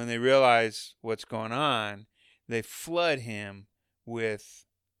then when they realize what's going on, they flood him with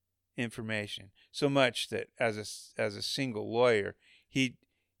information, so much that as a single lawyer, he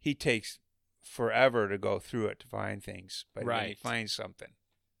takes forever to go through it to find things, but right. Then he finds something.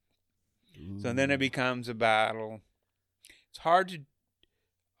 So then it becomes a battle. It's hard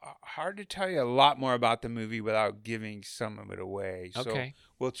to tell you a lot more about the movie without giving some of it away. Okay. So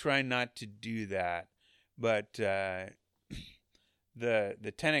we'll try not to do that. But the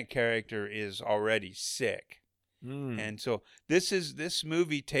Tennant character is already sick. And so this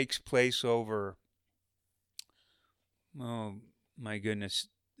movie takes place over, oh my goodness,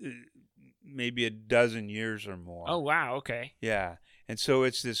 maybe a dozen years or more. Oh wow, okay. Yeah. And so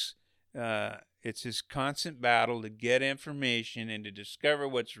it's this constant battle to get information and to discover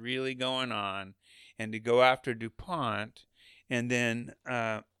what's really going on and to go after DuPont. And then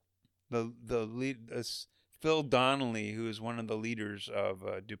Phil Donnelly, who is one of the leaders of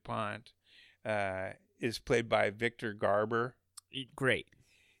DuPont, is played by Victor Garber. Great.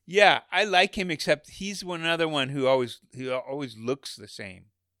 Yeah, I like him, except he's another one who always looks the same,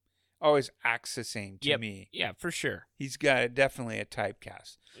 always acts the same to me. Yeah, for sure. He's got definitely a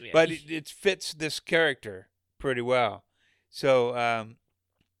typecast, Yeah, but it fits this character pretty well. So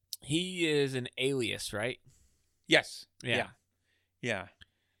he is an alias, right? Yes. Yeah.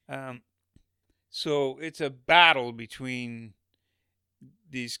 So it's a battle between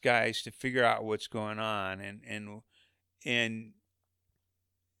these guys to figure out what's going on, and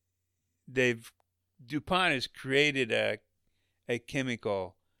DuPont has created a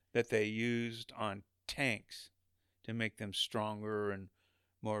chemical that they used on tanks to make them stronger and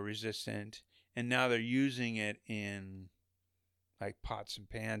more resistant, and now they're using it in like pots and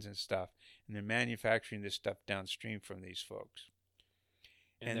pans and stuff, and they're manufacturing this stuff downstream from these folks.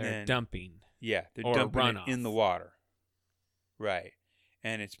 And they're dumping. Yeah, they're or dumping runoff. it in the water. Right.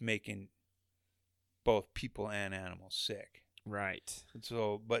 And it's making both people and animals sick. Right.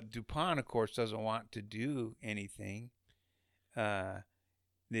 So, but DuPont, of course, doesn't want to do anything. Right,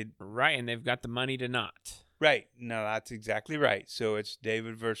 and they've got the money to not. Right. No, that's exactly right. So it's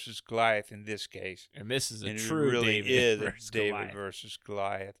David versus Goliath in this case. And this is a and true it really David is David versus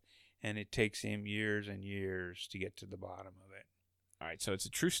Goliath. And it takes him years and years to get to the bottom of it. All right, so it's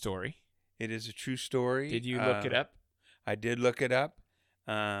a true story. It is a true story. Did you look it up? I did look it up.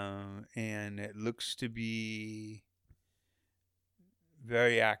 And it looks to be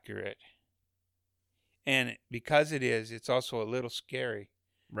very accurate. And because it is, it's also a little scary.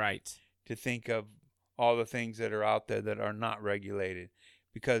 Right. To think of all the things that are out there that are not regulated.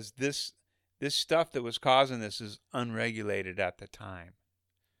 Because this stuff that was causing this is unregulated at the time.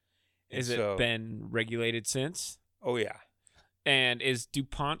 Has it been regulated since? Oh, yeah. And is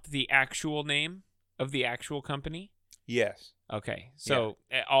DuPont the actual name of the actual company? Yes. Okay. So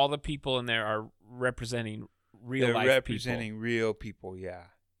all the people in there are representing real life people. They're representing real people, yeah.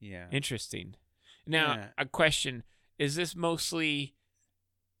 Yeah. Interesting. Now, a question. Is this mostly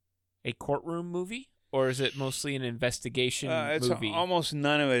a courtroom movie? Or is it mostly an investigation movie? Almost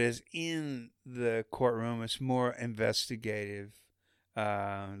none of it is in the courtroom. It's more investigative,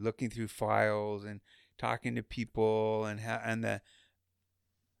 looking through files and talking to people, and the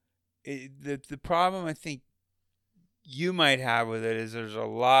problem I think you might have with it is there's a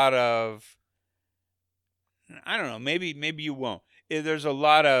lot of, I don't know, maybe you won't. There's a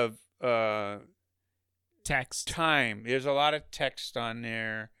lot of text time. There's a lot of text on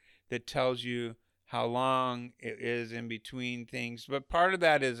there that tells you how long it is in between things, but part of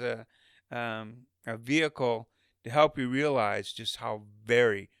that is a vehicle to help you realize just how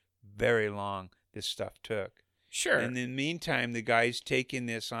very, very long this stuff took. Sure. And in the meantime, the guy's taking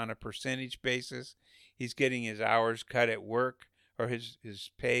this on a percentage basis. He's getting his hours cut at work, or his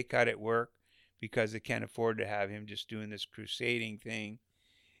pay cut at work, because they can't afford to have him just doing this crusading thing.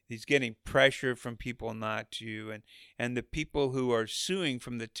 He's getting pressure from people not to, and the people who are suing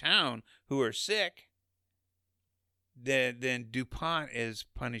from the town who are sick, then DuPont is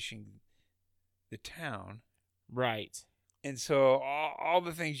punishing the town. Right. And so all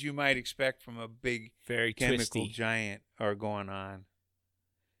the things you might expect from a big very chemical twisty giant are going on.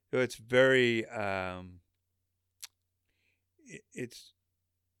 So it's very it's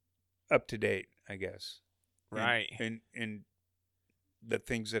up to date, I guess. Right. In the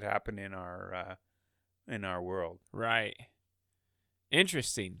things that happen in our world. Right.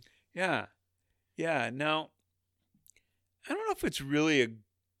 Interesting. Yeah. Yeah. Now, I don't know if it's really a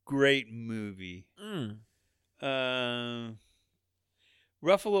great movie.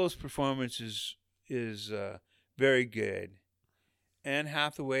 Ruffalo's performance is very good. Anne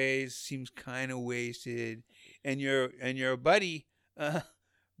Hathaway's seems kind of wasted, and your buddy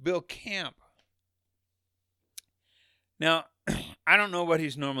Bill Camp. Now, I don't know what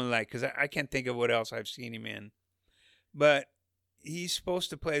he's normally like, because I can't think of what else I've seen him in, but he's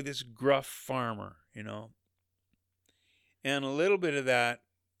supposed to play this gruff farmer, and a little bit of that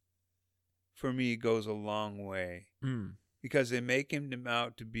for me goes a long way, because they make him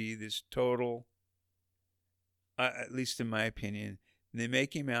out to be this total, at least in my opinion, they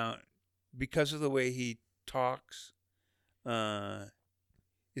make him out, because of the way he talks,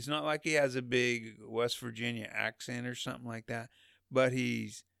 it's not like he has a big West Virginia accent or something like that, but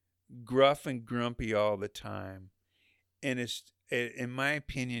he's gruff and grumpy all the time, and in my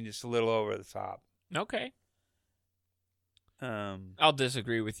opinion, it's a little over the top. Okay. I'll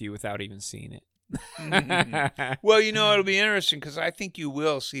disagree with you without even seeing it. Well, it'll be interesting, because I think you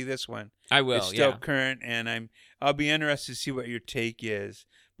will see this one. I will. It's still current, and I'll be interested to see what your take is.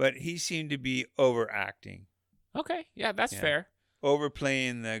 But he seemed to be overacting. Okay, yeah, that's fair.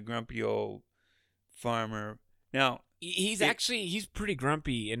 Overplaying the grumpy old farmer, Now, he's pretty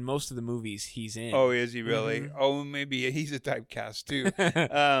grumpy in most of the movies he's in. Oh, is he really? Mm-hmm. Oh, maybe he's a typecast too.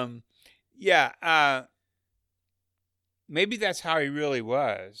 Maybe that's how he really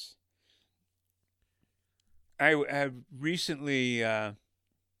was. I recently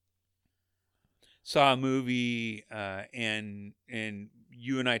saw a movie, and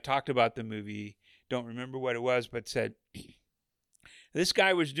you and I talked about the movie. Don't remember what it was, but said this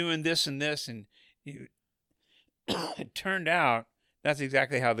guy was doing this and this, and it turned out that's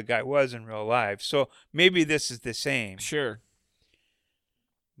exactly how the guy was in real life. So maybe this is the same. Sure.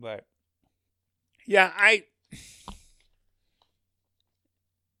 But yeah,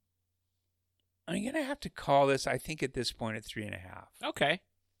 I'm gonna have to call this, I think at this point, at 3.5. Okay.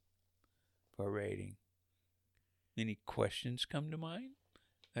 For rating. Any questions come to mind?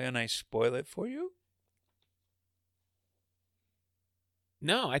 Can I spoil it for you?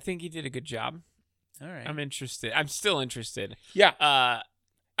 No, I think he did a good job. All right. I'm interested. I'm still interested. Yeah.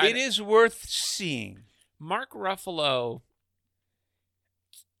 It is worth seeing. Mark Ruffalo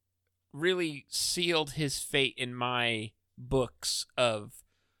really sealed his fate in my books of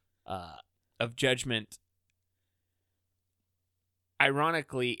judgment.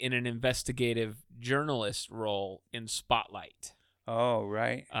 Ironically, in an investigative journalist role in Spotlight. Oh,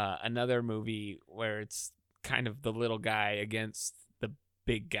 right. Another movie where it's kind of the little guy against the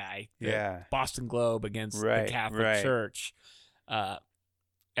big guy. Yeah. Boston Globe against the Catholic Church.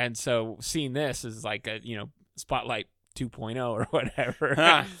 And so seeing this is like a, Spotlight 2.0 or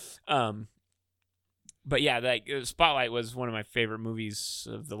whatever. But yeah, like Spotlight was one of my favorite movies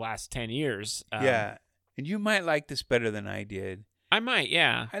of the last 10 years. Yeah. And you might like this better than I did. I might,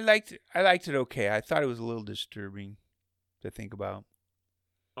 yeah. I liked it okay. I thought it was a little disturbing to think about.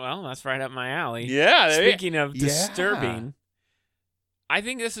 Well, that's right up my alley. Yeah. Speaking of disturbing, I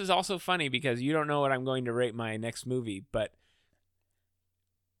think this is also funny because you don't know what I'm going to rate my next movie, but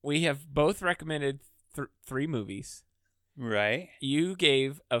we have both recommended 3 movies. Right. You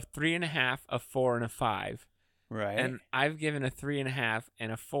gave a 3.5, a 4, and a 5. Right. And I've given a 3.5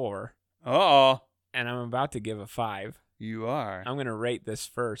 and a 4. Uh-oh. And I'm about to give a 5. You are. I'm going to rate this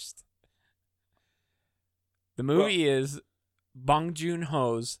first. The movie is Bong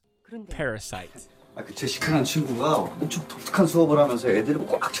Joon-ho's Parasite. 제 시크한 친구가 엄청 독특한 수업을 하면서 애들을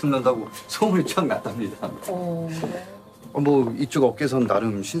꽉 잡는다고 소문이 쫙 났답니다. 뭐 이쪽 업계에선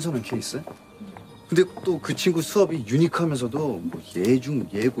나름 신선한 케이스? 근데 또 그 친구 수업이 유니크하면서도 뭐 예중,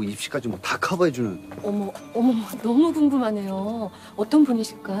 예고, 입시까지 뭐 다 커버해주는. 어머, 너무 궁금하네요. 어떤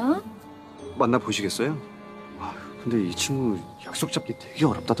분이실까? 만나보시겠어요? 근데 이 친구 약속 잡기 되게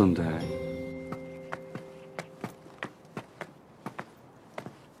어렵다던데.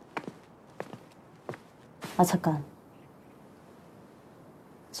 잠깐.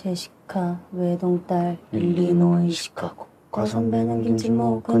 제시카, 외동딸, 일리노이, 시카고. 과선배는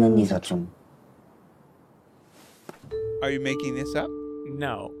김진모, 그는 이사촌. Are you making this up?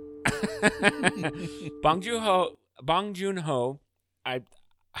 No. Bong Joon-ho, I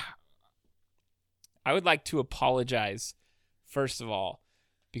would like to apologize, first of all,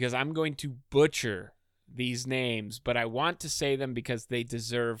 because I'm going to butcher these names, but I want to say them because they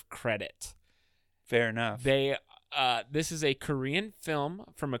deserve credit. Fair enough. This is a Korean film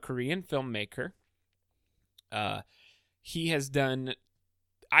from a Korean filmmaker. He has done...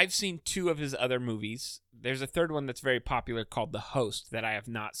 I've seen 2 of his other movies. There's a third one that's very popular called The Host that I have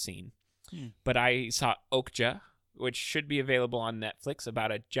not seen. But I saw Okja, which should be available on Netflix,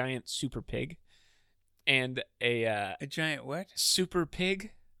 about a giant super pig. And a giant what? Super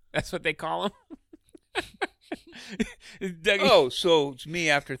pig. That's what they call him. Oh, so it's me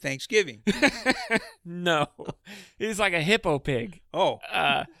after Thanksgiving. No. He's like a hippo pig. Oh.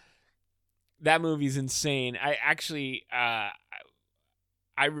 That movie's insane. I actually...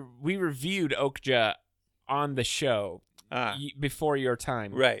 we reviewed Okja on the show before your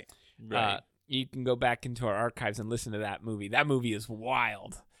time. Right. You can go back into our archives and listen to that movie. That movie is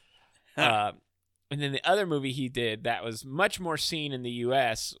wild. And then the other movie he did that was much more seen in the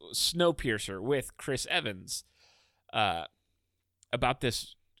U.S., Snowpiercer with Chris Evans. About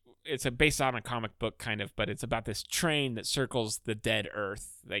this, it's based on a comic book kind of, but it's about this train that circles the dead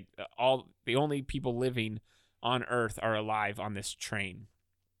Earth. Like the only people living on Earth are alive on this train.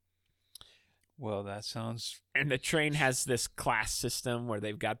 Well, that sounds... And the train has this class system where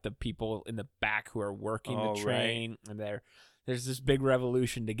they've got the people in the back who are working the train. Right. And there's this big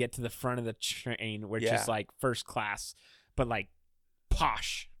revolution to get to the front of the train, which is like first class, but like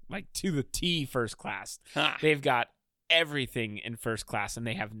posh, like to the T first class. They've got everything in first class, and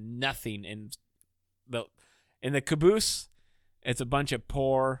they have nothing in the caboose. It's a bunch of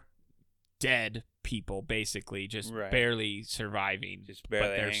poor, dead people, basically, just Right. barely surviving. Just barely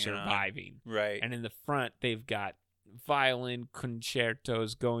but they're hanging on. surviving. Right. And in the front, they've got violin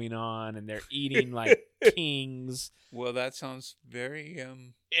concertos going on, and they're eating like kings. Well, that sounds very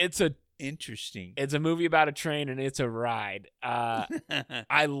interesting. It's a movie about a train, and it's a ride.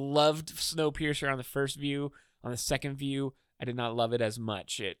 I loved Snowpiercer on the first view. On the second view, I did not love it as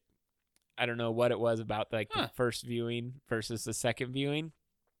much. I don't know what it was about the first viewing versus the second viewing.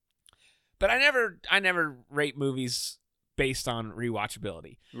 But I never rate movies based on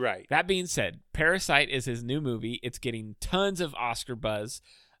rewatchability. Right. That being said, Parasite is his new movie. It's getting tons of Oscar buzz.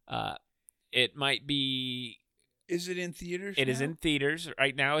 It might be... Is it in theaters It now? is in theaters.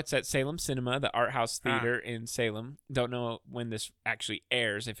 Right now it's at Salem Cinema, the art house theater in Salem. Don't know when this actually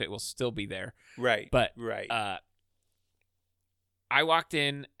airs, if it will still be there. Right. But right. I walked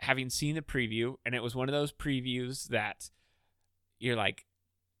in having seen the preview, and it was one of those previews that you're like,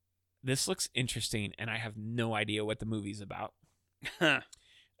 this looks interesting, and I have no idea what the movie's about.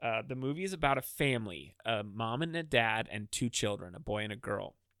 The movie is about a family, a mom and a dad and 2 children, a boy and a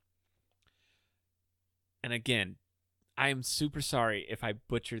girl. And again, I am super sorry if I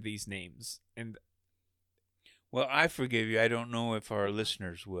butcher these names. And well, I forgive you. I don't know if our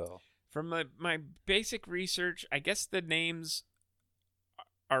listeners will. From my basic research, I guess the names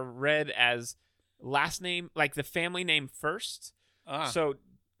are read as last name, like the family name first. So,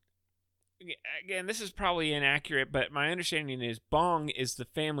 again, this is probably inaccurate, but my understanding is Bong is the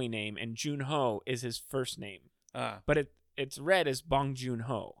family name and Joon-ho is his first name. But it's read as Bong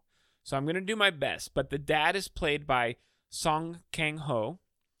Joon-ho. So I'm going to do my best. But the dad is played by Song Kang-ho,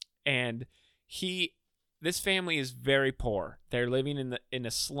 and this family is very poor. They're living in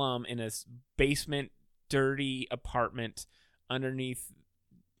a slum, in a basement, dirty apartment underneath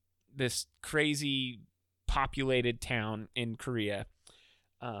this crazy populated town in Korea.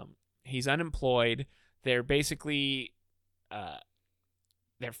 He's unemployed. They're basically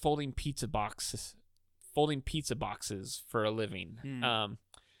they're folding pizza boxes for a living.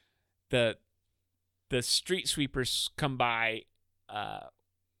 The street sweepers come by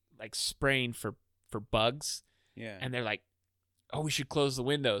like spraying for bugs. Yeah. And they're like, "Oh, we should close the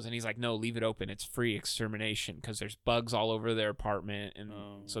windows." And he's like, "No, leave it open. It's free extermination because there's bugs all over their apartment." And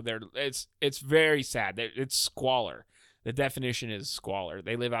so it's very sad. It's squalor. The definition is squalor.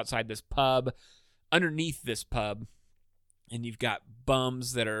 They live outside this pub, underneath this pub, and you've got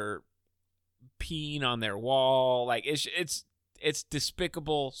bums that are peeing on their wall. Like it's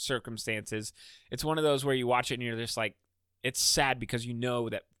despicable circumstances. It's one of those where you watch it and you're just like, it's sad because you know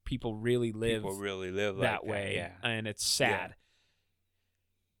that people really live that way. Yeah. And it's sad.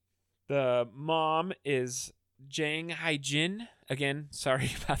 Yeah. The mom is Jang Hae-jin. Again,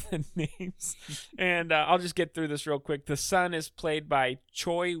 sorry about the names. And I'll just get through this real quick. The son is played by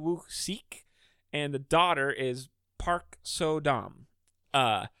Choi Woo-sik, and the daughter is Park So-dam.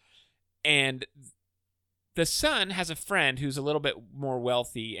 And the son has a friend who's a little bit more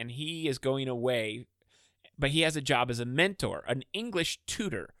wealthy, and he is going away, but he has a job as a mentor, an English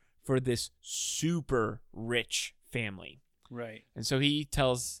tutor for this super rich family. Right. And so he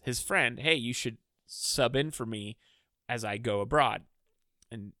tells his friend, "Hey, you should sub in for me as I go abroad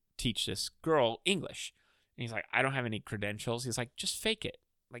and teach this girl English." And he's like, "I don't have any credentials." He's like, "Just fake it.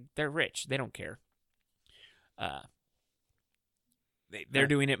 Like, they're rich. They don't care." They're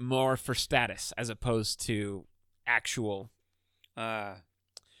doing it more for status as opposed to actual. So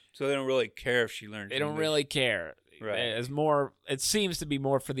they don't really care if she learns. They don't really care. Right. It seems to be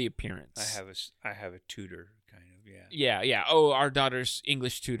more for the appearance. I have a tutor, kind of. Yeah. Yeah. Oh, our daughter's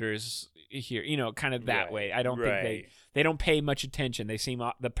English tutor is here. Kind of that way. I don't think they don't pay much attention. They seem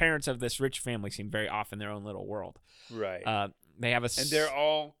the parents of this rich family seem very off in their own little world. Right. They have and they're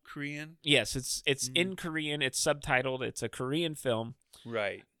all Korean. Yes, it's in Korean. It's subtitled. It's a Korean film.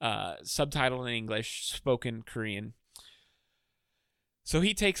 Right. Subtitled in English, spoken Korean. So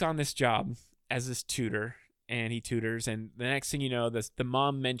he takes on this job as this tutor, and he tutors. And the next thing you know, the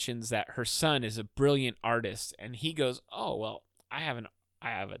mom mentions that her son is a brilliant artist, and he goes, "Oh well,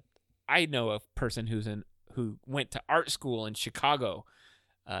 I know a person who went to art school in Chicago,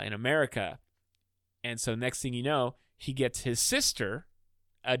 in America." And so next thing you know, he gets his sister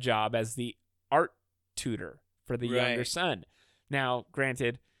a job as the art tutor for the younger son. Now,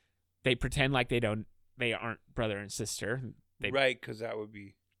 granted, they pretend like they aren't brother and sister. Right, because that would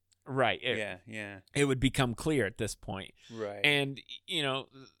be right. It would become clear at this point. Right. And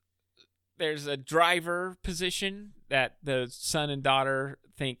there's a driver position that the son and daughter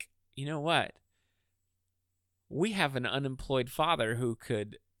think, you know what? We have an unemployed father who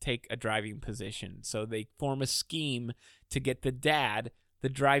could take a driving position. So they form a scheme to get the dad the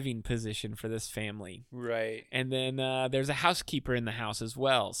driving position for this family. Right. And then there's a housekeeper in the house as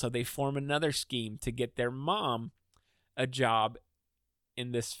well. So they form another scheme to get their mom a job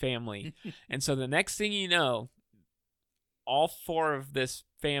in this family. And so the next thing you know, all four of this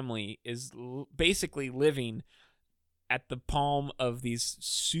family is basically living at the palm of these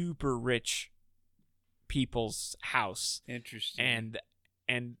super rich people's house. Interesting.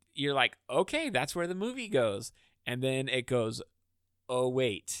 And you're like, okay, that's where the movie goes. And then it goes, oh,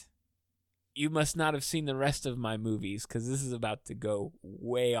 wait. You must not have seen the rest of my movies because this is about to go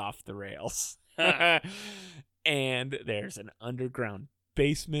way off the rails. And there's an underground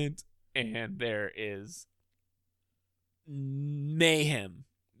basement, and there is mayhem.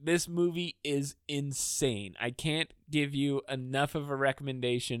 This movie is insane. I can't give you enough of a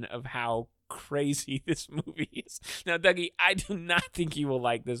recommendation of how crazy this movie is. Now, Dougie, I do not think you will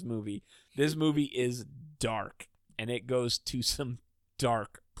like this movie. This movie is dark, and it goes to some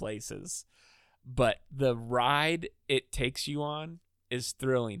dark places. But the ride it takes you on is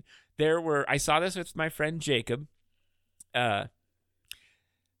thrilling. I saw this with my friend Jacob. I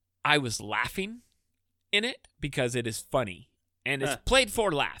was laughing in it because it is funny. And it's played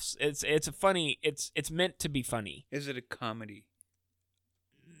for laughs. It's meant to be funny. Is it a comedy?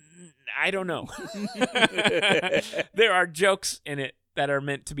 I don't know. There are jokes in it that are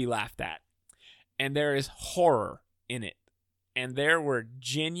meant to be laughed at. And there is horror in it. And there were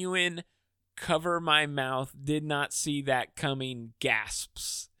genuine cover my mouth, did not see that coming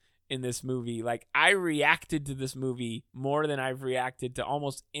gasps in this movie. Like, I reacted to this movie more than I've reacted to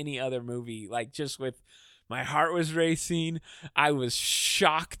almost any other movie. Like, just with my heart was racing. I was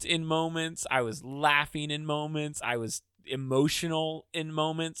shocked in moments. I was laughing in moments. I was emotional in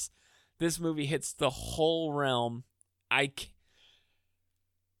moments. This movie hits the whole realm. I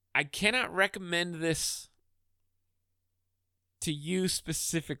cannot recommend this to you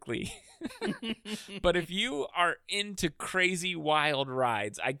specifically. But if you are into crazy wild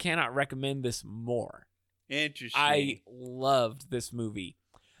rides, I cannot recommend this more. Interesting. I loved this movie.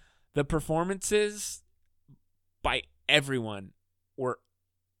 The performances by everyone were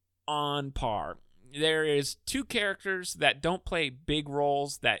on par. There is two characters that don't play big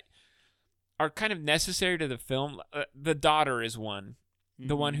roles that are kind of necessary to the film. The daughter is one,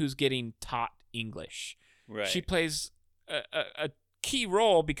 the one who's getting taught English. Right. She plays a key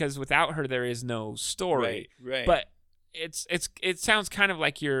role because without her there is no story. Right. But it sounds kind of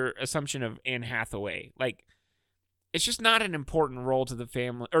like your assumption of Anne Hathaway. Like, it's just not an important role to the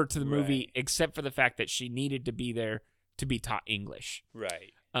family or to the movie, except for the fact that she needed to be there to be taught English.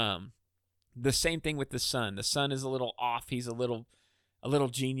 Right. The same thing with the son. The son is a little off. He's a little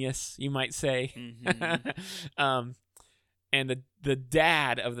genius, you might say. Mm-hmm. And the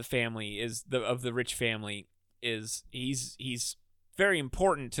dad of the family of the rich family he's very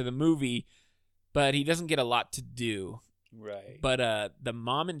important to the movie, but he doesn't get a lot to do. Right. But the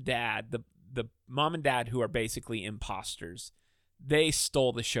mom and dad, the mom and dad who are basically imposters, they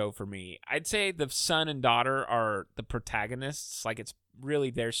stole the show for me. I'd say the son and daughter are the protagonists, like it's really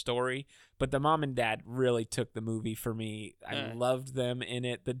their story, but the mom and dad really took the movie for me. I loved them in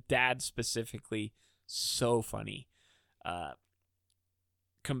it. The dad specifically, so funny.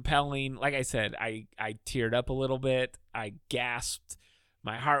 Compelling. Like I said, I teared up a little bit. I gasped.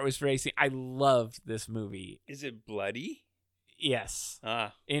 My heart was racing. I loved this movie. Is it bloody? Yes.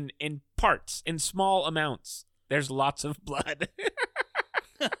 Ah. In parts, in small amounts. There's lots of blood.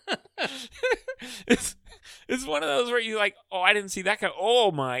 It's one of those where you like, oh, I didn't see that guy.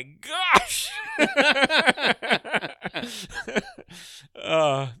 Oh my gosh.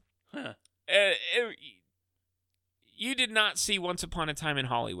 You did not see Once Upon a Time in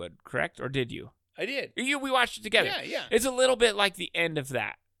Hollywood, correct? Or did you? I did. We watched it together. Yeah. It's a little bit like the end of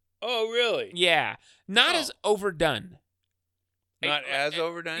that. Oh, really? Yeah. Not as overdone. Not as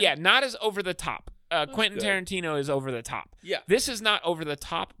overdone? Yeah, not as over the top. Quentin good. Tarantino is over the top. Yeah. This is not over the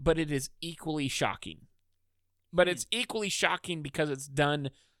top, but it is equally shocking. But it's equally shocking because it's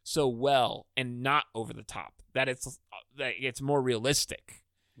done so well and not over the top. That it's more realistic.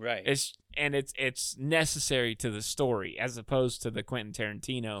 Right. It's necessary to the story as opposed to the Quentin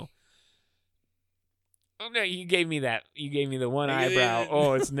Tarantino. Oh no, you gave me that. You gave me the one eyebrow.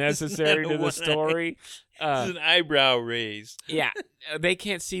 Oh, it's necessary to the story. It's an eyebrow raise. Yeah, they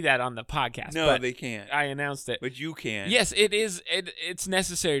can't see that on the podcast. No, but they can't. I announced it, but you can. Yes, it is. It's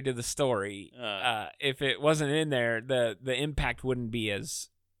necessary to the story. If it wasn't in there, the impact wouldn't be as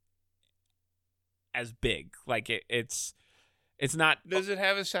big. Like it's not. Does it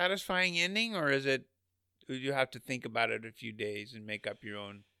have a satisfying ending, or is it? Do you have to think about it a few days and make up your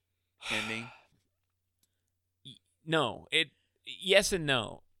own ending? No, yes and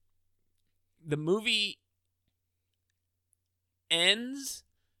no. The movie ends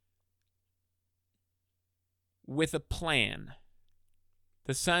with a plan.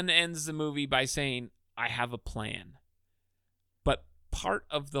 The son ends the movie by saying, I have a plan. But part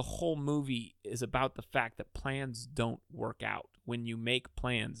of the whole movie is about the fact that plans don't work out. When you make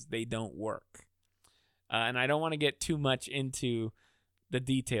plans, they don't work. And I don't want to get too much into the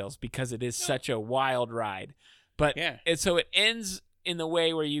details because it is such a wild ride. But so it ends in the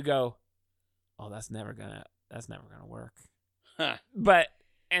way where you go, oh, that's never gonna work. Huh. But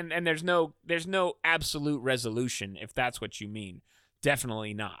and there's no absolute resolution, if that's what you mean.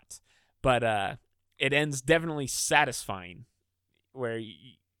 Definitely not. But it ends definitely satisfying. Where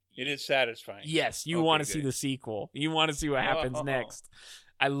it is satisfying. Yes, you want to see the sequel. You want to see what happens next.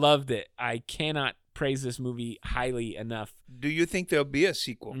 I loved it. I cannot praise this movie highly enough. Do you think there'll be a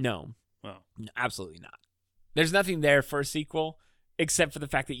sequel? No. Oh. Absolutely not. There's nothing there for a sequel except for the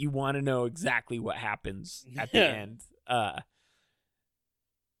fact that you want to know exactly what happens at the end. I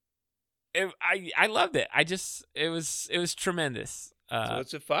loved it. It was tremendous. So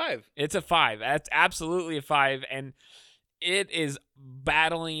it's a 5. It's a 5. That's absolutely a 5, and it is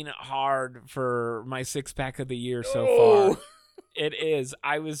battling hard for my 6-pack of the year so far. It is.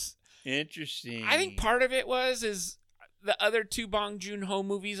 Interesting. I think part of it is the other 2 Bong Joon-ho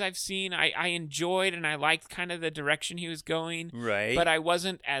movies I've seen, I enjoyed and I liked kind of the direction he was going. Right. But I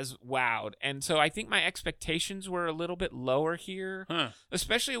wasn't as wowed. And so I think my expectations were a little bit lower here,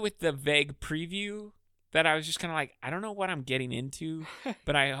 especially with the vague preview that I was just kind of like, I don't know what I'm getting into,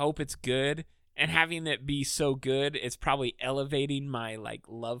 but I hope it's good. And having it be so good, it's probably elevating my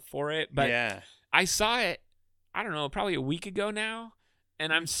love for it. But I saw it, I don't know, probably a week ago now,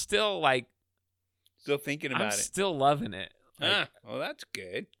 and I'm still still thinking about it. I'm still loving it. Well, that's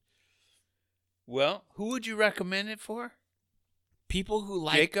good. Well, who would you recommend it for? People who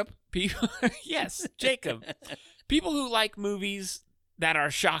like Jacob. Yes, Jacob. People who like movies that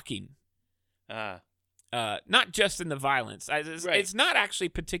are shocking. Not just in the violence. It's not actually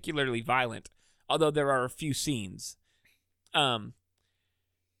particularly violent, although there are a few scenes.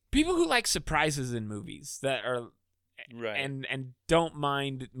 People who like surprises in movies that are and don't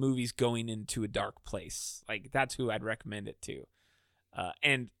mind movies going into a dark place. That's who I'd recommend it to.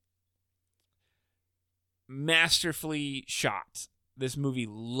 And masterfully shot. This movie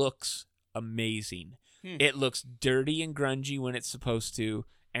looks amazing. It looks dirty and grungy when it's supposed to,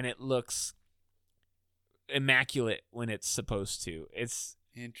 and it looks immaculate when it's supposed to. It's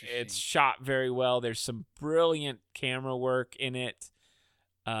interesting. It's shot very well. There's some brilliant camera work in it.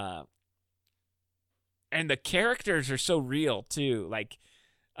 And the characters are so real too.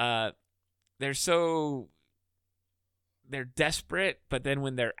 They're desperate, but then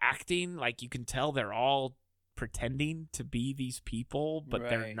when they're acting, you can tell they're all pretending to be these people, but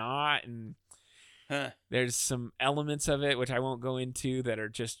they're not. And there's some elements of it, which I won't go into, that are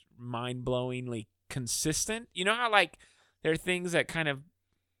just mind-blowingly consistent. You know how there are things that kind of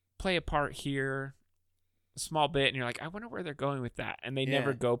play a part here a small bit, and you're like, I wonder where they're going with that, and they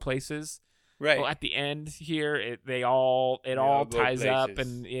never go places. Right. Well, at the end here, it all ties up,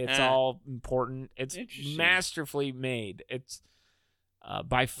 and it's all important. It's masterfully made. It's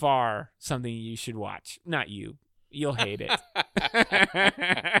by far something you should watch. Not you. You'll hate it.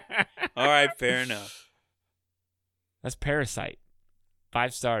 All right, fair enough. That's Parasite.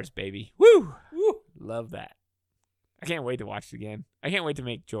 5 stars, baby. Woo! Love that. I can't wait to watch it again. I can't wait to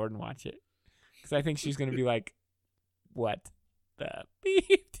make Jordan watch it, because I think she's going to be like, what the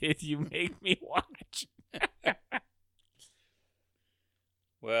beep did you make me watch?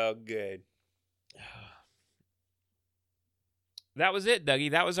 Well, good. That was it,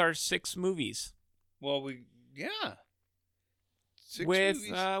 Dougie. That was our 6 movies. Well, 6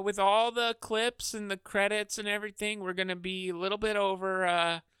 movies. With all the clips and the credits and everything, we're going to be a little bit over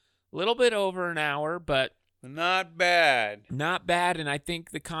an hour, but not bad. Not bad, and I think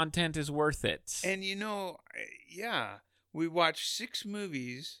the content is worth it. And we watched 6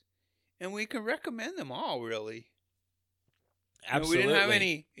 movies, and we can recommend them all, really. Absolutely. We didn't have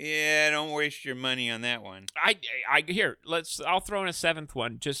any. Don't waste your money on that one. I'll throw in a 7th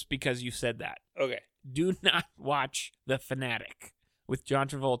one just because you said that. Okay. Do not watch The Fanatic with John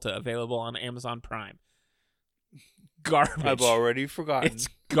Travolta, available on Amazon Prime. Garbage. I've already forgotten. It's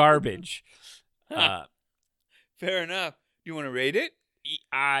garbage. Fair enough. Do you want to rate it?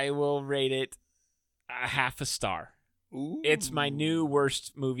 I will rate it a 0.5 star. Ooh. It's my new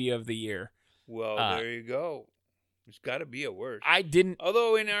worst movie of the year. Well, there you go. There's got to be a worst. I didn't.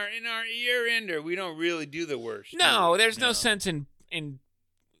 Although in our year ender, we don't really do the worst. No, there's no sense in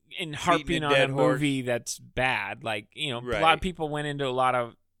in harping on a movie that's bad. Like, a lot of people went into a lot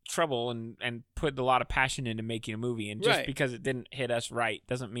of trouble and put a lot of passion into making a movie, and just because it didn't hit us right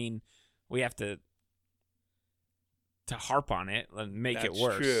doesn't mean we have to harp on it and make it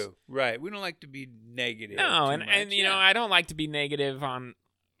worse. That's true. Right. We don't like to be negative. No, and I don't like to be negative on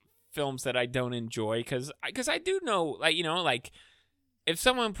films that I don't enjoy, because I do know, like if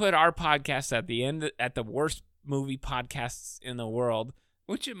someone put our podcast at the end at the worst movie podcasts in the world,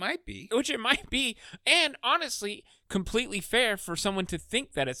 which it might be, and honestly completely fair for someone to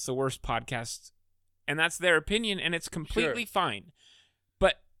think that it's the worst podcast, and that's their opinion, and it's completely fine.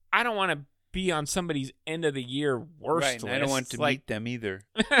 But I don't want to be on somebody's end of the year worst list. I don't want to meet them either.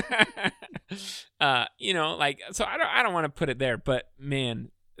 So I don't want to put it there, but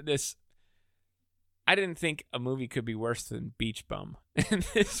man, I didn't think a movie could be worse than Beach Bum, and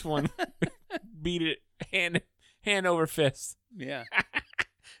this one beat it hand over fist. Yeah.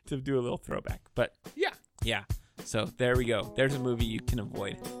 To do a little throwback, but yeah. So there we go. There's a movie you can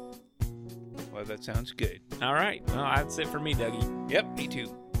avoid. Well, that sounds good. All right. Well, that's it for me, Dougie. Yep, me too.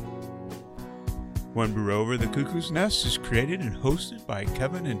 One Brew Over the Cuckoo's Nest is created and hosted by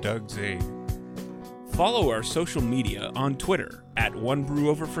Kevin and Doug Zaid. Follow our social media on Twitter at One Brew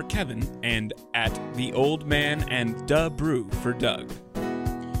Over for Kevin and at The Old Man and Duh Brew for Doug.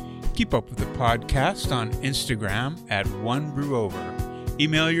 Keep up with the podcast on Instagram at One Brew Over.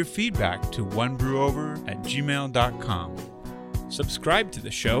 Email your feedback to onebrewover@gmail.com. Subscribe to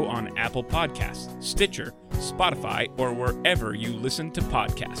the show on Apple Podcasts, Stitcher, Spotify, or wherever you listen to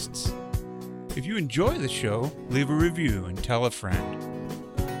podcasts. If you enjoy the show, leave a review and tell a friend.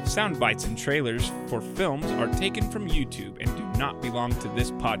 Sound bites and trailers for films are taken from YouTube and do not belong to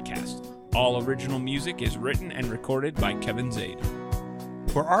this podcast. All original music is written and recorded by Kevin Zaid.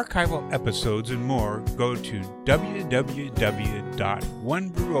 For archival episodes and more, go to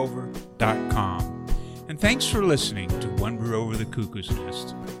www.onebrewover.com. And thanks for listening to One Brew Over the Cuckoo's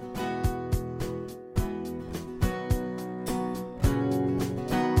Nest.